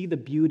to see the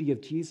beauty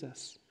of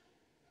Jesus,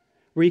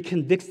 where He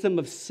convicts them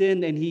of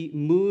sin and He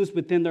moves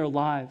within their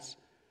lives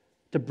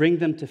to bring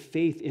them to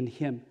faith in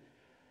Him.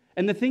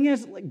 And the thing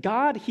is,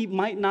 God, He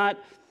might not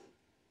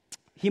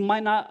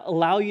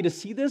allow you to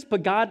see this,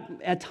 but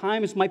God at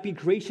times might be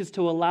gracious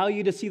to allow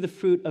you to see the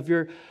fruit of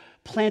your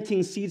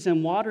planting seeds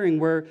and watering,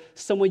 where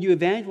someone you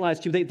evangelize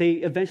to, they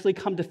eventually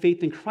come to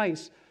faith in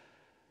Christ.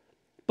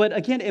 But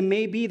again, it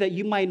may be that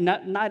you might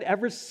not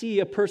ever see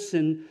a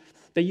person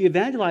that you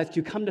evangelize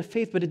to come to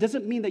faith, but it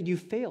doesn't mean that you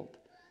failed.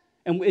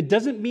 And it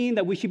doesn't mean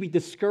that we should be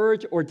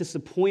discouraged or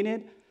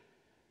disappointed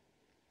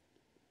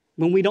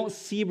when we don't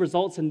see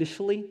results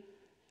initially,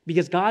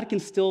 because God can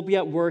still be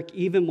at work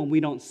even when we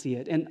don't see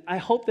it. And I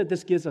hope that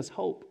this gives us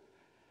hope.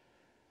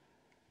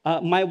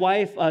 My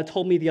wife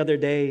told me the other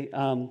day,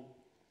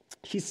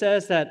 she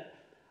says that,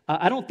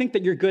 I don't think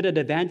that you're good at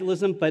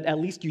evangelism, but at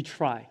least you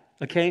try,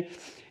 okay?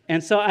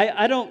 And so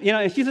I don't,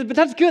 she said, but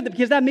that's good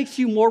because that makes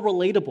you more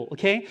relatable,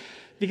 okay?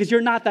 Because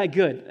you're not that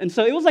good. And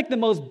so it was like the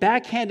most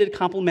backhanded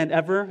compliment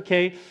ever,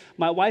 okay?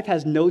 My wife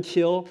has no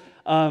chill,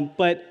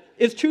 but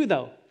it's true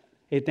though.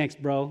 Hey, thanks,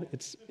 bro.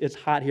 It's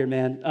hot here,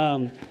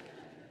 man.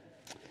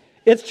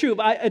 It's true.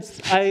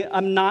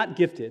 I'm not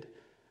gifted,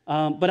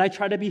 but I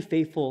try to be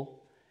faithful.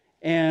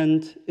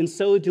 And in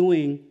so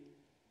doing,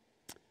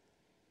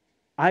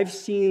 I've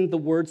seen the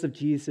words of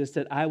Jesus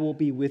that I will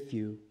be with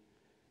you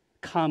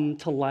come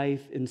to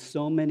life in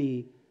so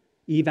many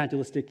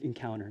evangelistic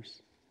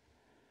encounters.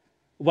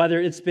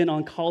 Whether it's been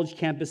on college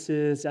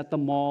campuses, at the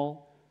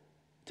mall,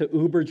 to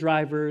Uber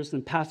drivers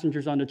and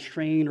passengers on a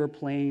train or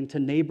plane, to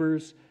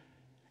neighbors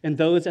and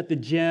those at the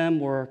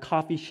gym or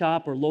coffee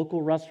shop or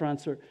local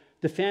restaurants, or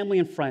to family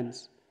and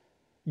friends.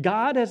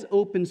 God has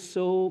opened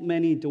so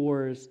many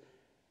doors,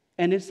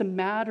 and it's a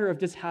matter of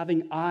just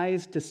having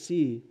eyes to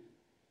see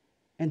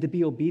and to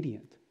be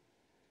obedient.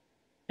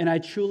 And I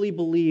truly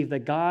believe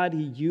that God,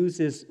 He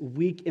uses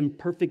weak,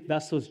 imperfect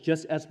vessels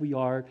just as we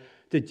are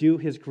to do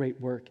His great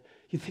work.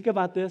 You think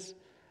about this?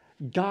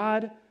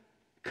 God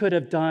could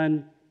have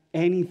done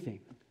anything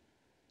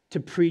to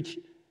preach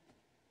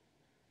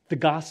the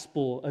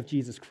gospel of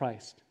Jesus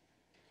Christ.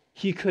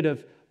 He could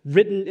have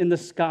written in the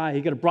sky.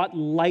 He could have brought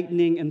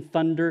lightning and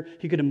thunder.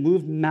 He could have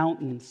moved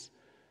mountains.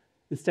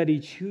 Instead, He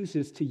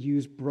chooses to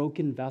use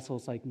broken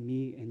vessels like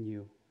me and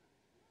you.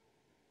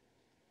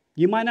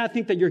 You might not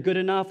think that you're good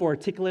enough or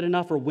articulate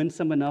enough or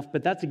winsome enough,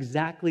 but that's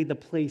exactly the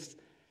place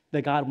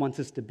that God wants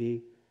us to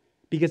be.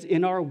 Because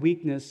in our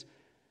weakness,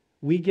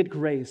 we get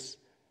grace,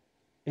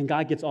 and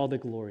God gets all the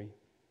glory.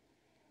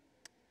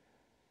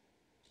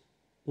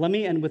 Let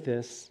me end with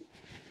this.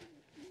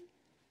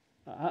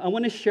 I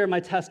want to share my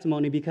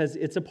testimony because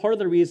it's a part of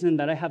the reason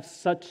that I have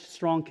such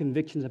strong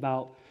convictions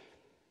about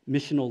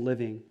missional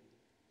living.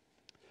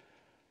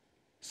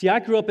 See, I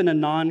grew up in a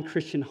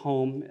non-Christian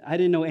home. I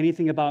didn't know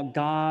anything about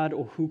God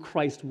or who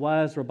Christ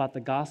was or about the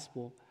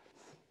gospel.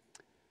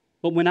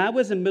 But when I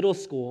was in middle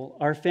school,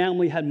 our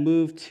family had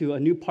moved to a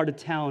new part of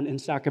town in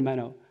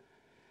Sacramento.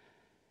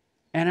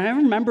 And I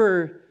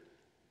remember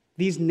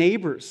these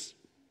neighbors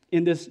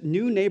in this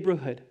new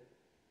neighborhood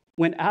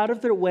went out of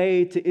their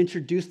way to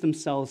introduce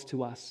themselves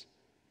to us,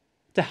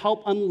 to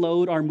help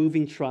unload our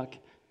moving truck,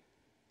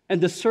 and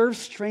to serve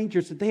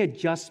strangers that they had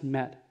just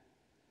met.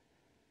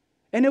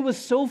 And it was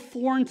so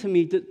foreign to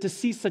me to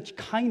see such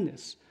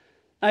kindness.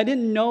 I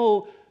didn't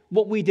know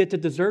what we did to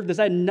deserve this.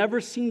 I had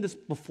never seen this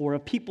before,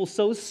 of people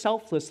so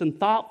selfless and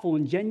thoughtful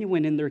and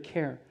genuine in their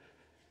care.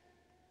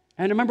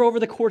 And I remember over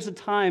the course of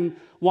time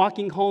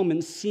walking home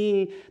and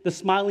seeing the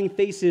smiling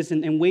faces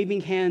and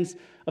waving hands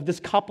of this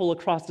couple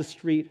across the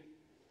street.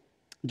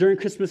 During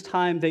Christmas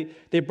time,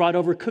 they brought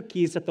over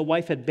cookies that the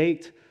wife had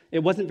baked. It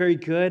wasn't very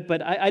good,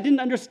 but I didn't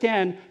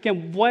understand,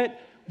 again, what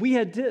we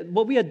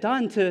had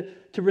done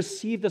to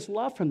receive this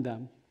love from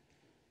them.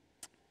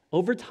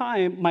 Over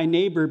time, my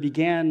neighbor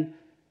began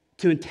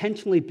to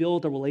intentionally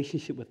build a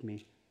relationship with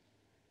me.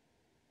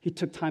 He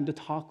took time to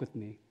talk with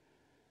me,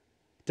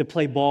 to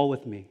play ball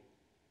with me,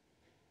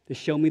 to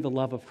show me the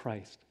love of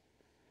Christ.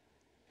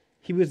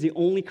 He was the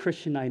only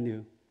Christian I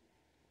knew.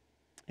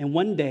 And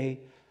one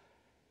day,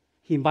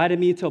 he invited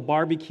me to a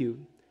barbecue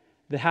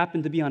that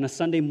happened to be on a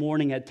Sunday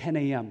morning at 10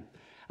 a.m.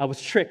 I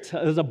was tricked.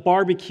 It was a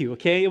barbecue,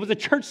 okay? It was a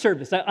church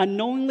service. I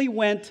unknowingly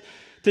went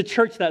to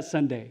church that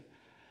Sunday.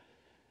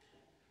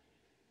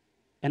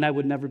 And I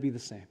would never be the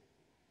same.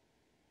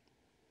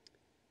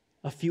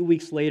 A few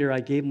weeks later, I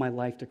gave my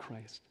life to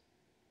Christ.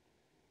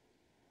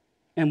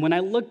 And when I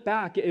look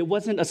back, it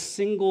wasn't a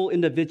single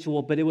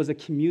individual, but it was a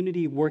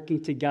community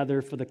working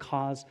together for the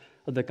cause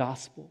of the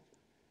gospel.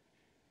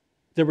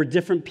 There were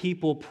different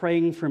people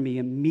praying for me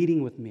and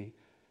meeting with me,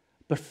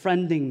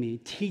 befriending me,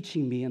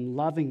 teaching me, and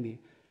loving me.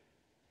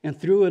 And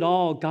through it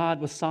all,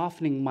 God was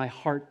softening my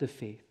heart to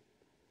faith.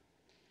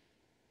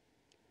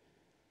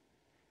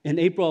 In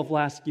April of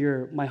last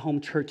year, my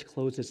home church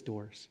closed its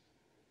doors.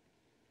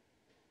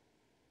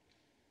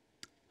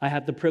 I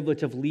had the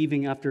privilege of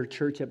leaving after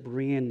church at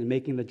Berean and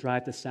making the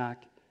drive to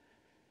Sac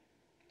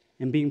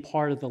and being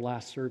part of the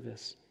last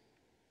service.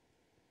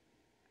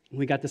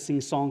 We got to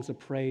sing songs of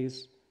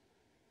praise,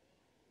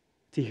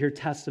 to hear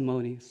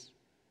testimonies,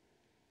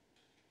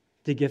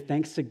 to give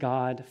thanks to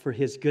God for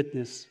His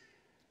goodness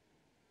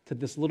to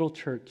this little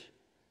church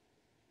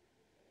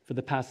for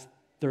the past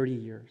 30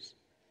 years.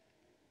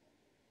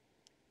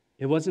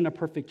 It wasn't a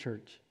perfect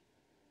church,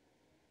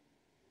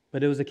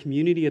 but it was a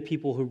community of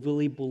people who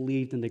really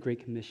believed in the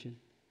Great Commission.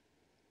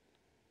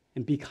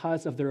 And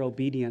because of their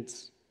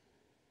obedience,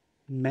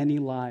 many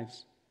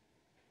lives,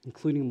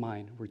 including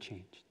mine, were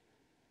changed.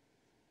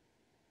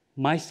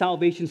 My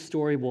salvation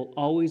story will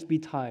always be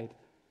tied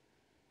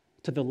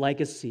to the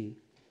legacy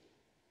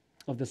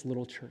of this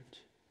little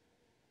church.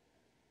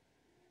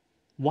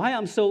 Why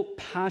I'm so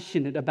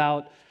passionate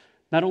about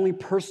not only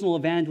personal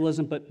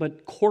evangelism,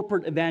 but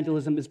corporate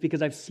evangelism is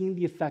because I've seen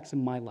the effects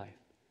in my life.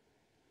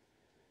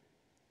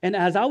 And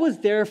as I was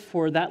there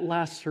for that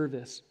last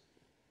service,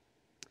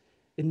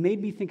 it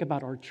made me think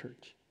about our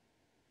church.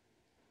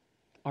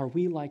 Are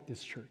we like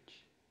this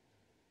church?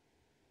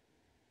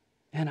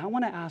 And I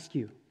want to ask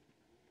you,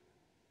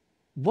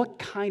 what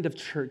kind of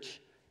church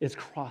is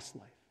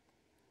CrossLife?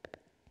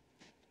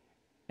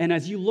 And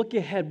as you look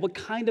ahead, what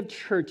kind of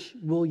church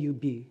will you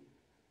be?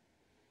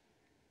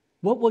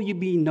 What will you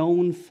be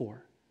known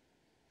for?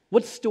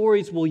 What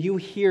stories will you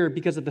hear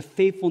because of the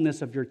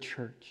faithfulness of your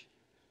church?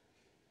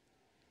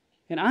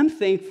 And I'm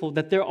thankful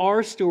that there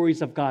are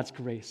stories of God's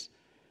grace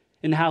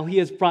and how he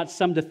has brought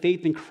some to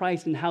faith in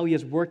Christ and how he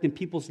has worked in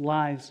people's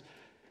lives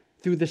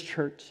through this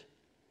church.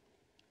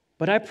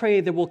 But I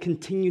pray there will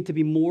continue to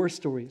be more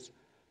stories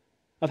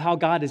of how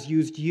God has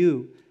used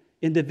you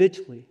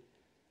individually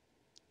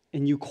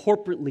and you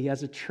corporately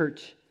as a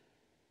church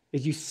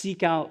as you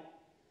seek out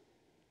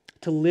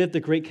to live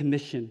the Great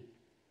Commission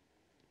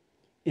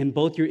in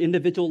both your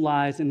individual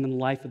lives and in the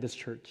life of this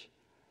church.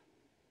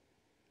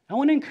 I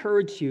want to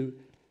encourage you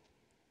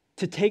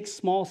to take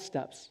small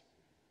steps,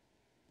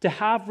 to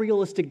have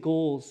realistic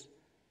goals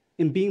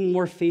in being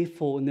more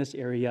faithful in this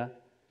area.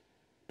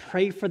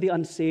 Pray for the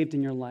unsaved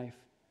in your life.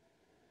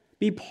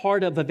 Be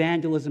part of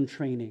evangelism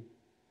training.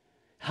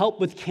 Help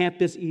with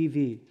campus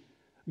EV.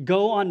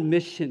 Go on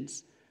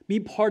missions. Be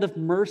part of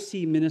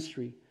mercy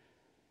ministry.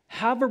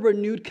 Have a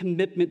renewed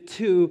commitment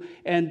to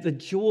and the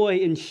joy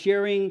in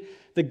sharing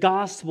the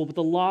gospel with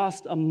the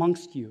lost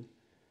amongst you.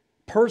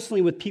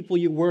 Personally with people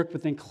you work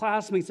with and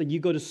classmates that you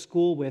go to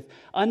school with,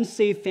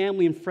 unsaved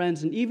family and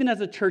friends, and even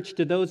as a church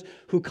to those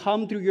who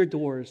come through your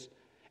doors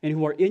and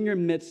who are in your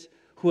midst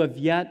who have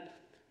yet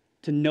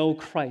to know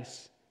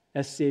Christ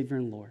as Savior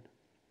and Lord.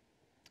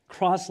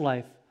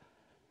 CrossLife,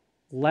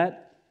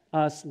 let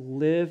us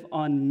live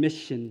on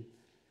mission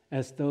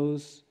as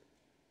those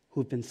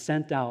who've been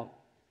sent out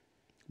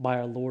by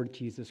our Lord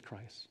Jesus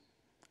Christ.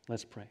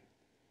 Let's pray.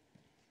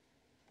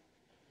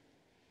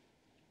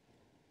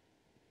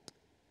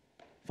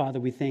 Father,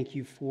 we thank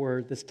you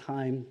for this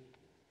time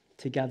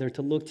together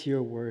to look to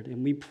your word,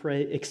 and we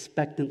pray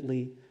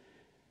expectantly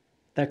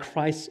that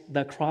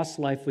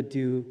CrossLife would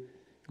do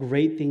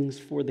great things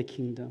for the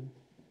kingdom.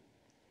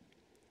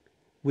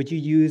 Would you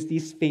use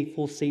these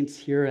faithful saints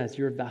here as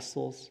your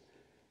vessels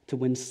to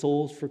win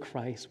souls for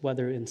Christ,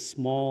 whether in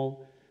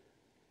small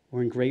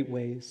or in great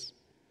ways?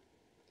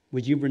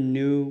 Would you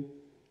renew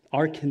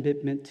our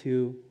commitment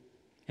to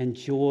and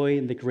joy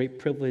in the great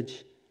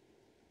privilege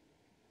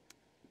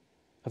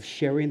of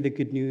sharing the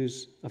good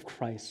news of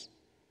Christ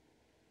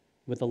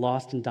with the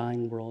lost and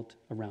dying world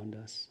around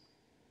us?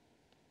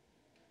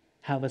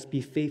 Have us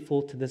be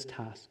faithful to this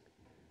task.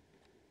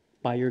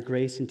 By your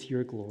grace and to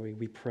your glory,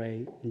 we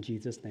pray in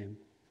Jesus' name.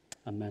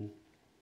 Amen.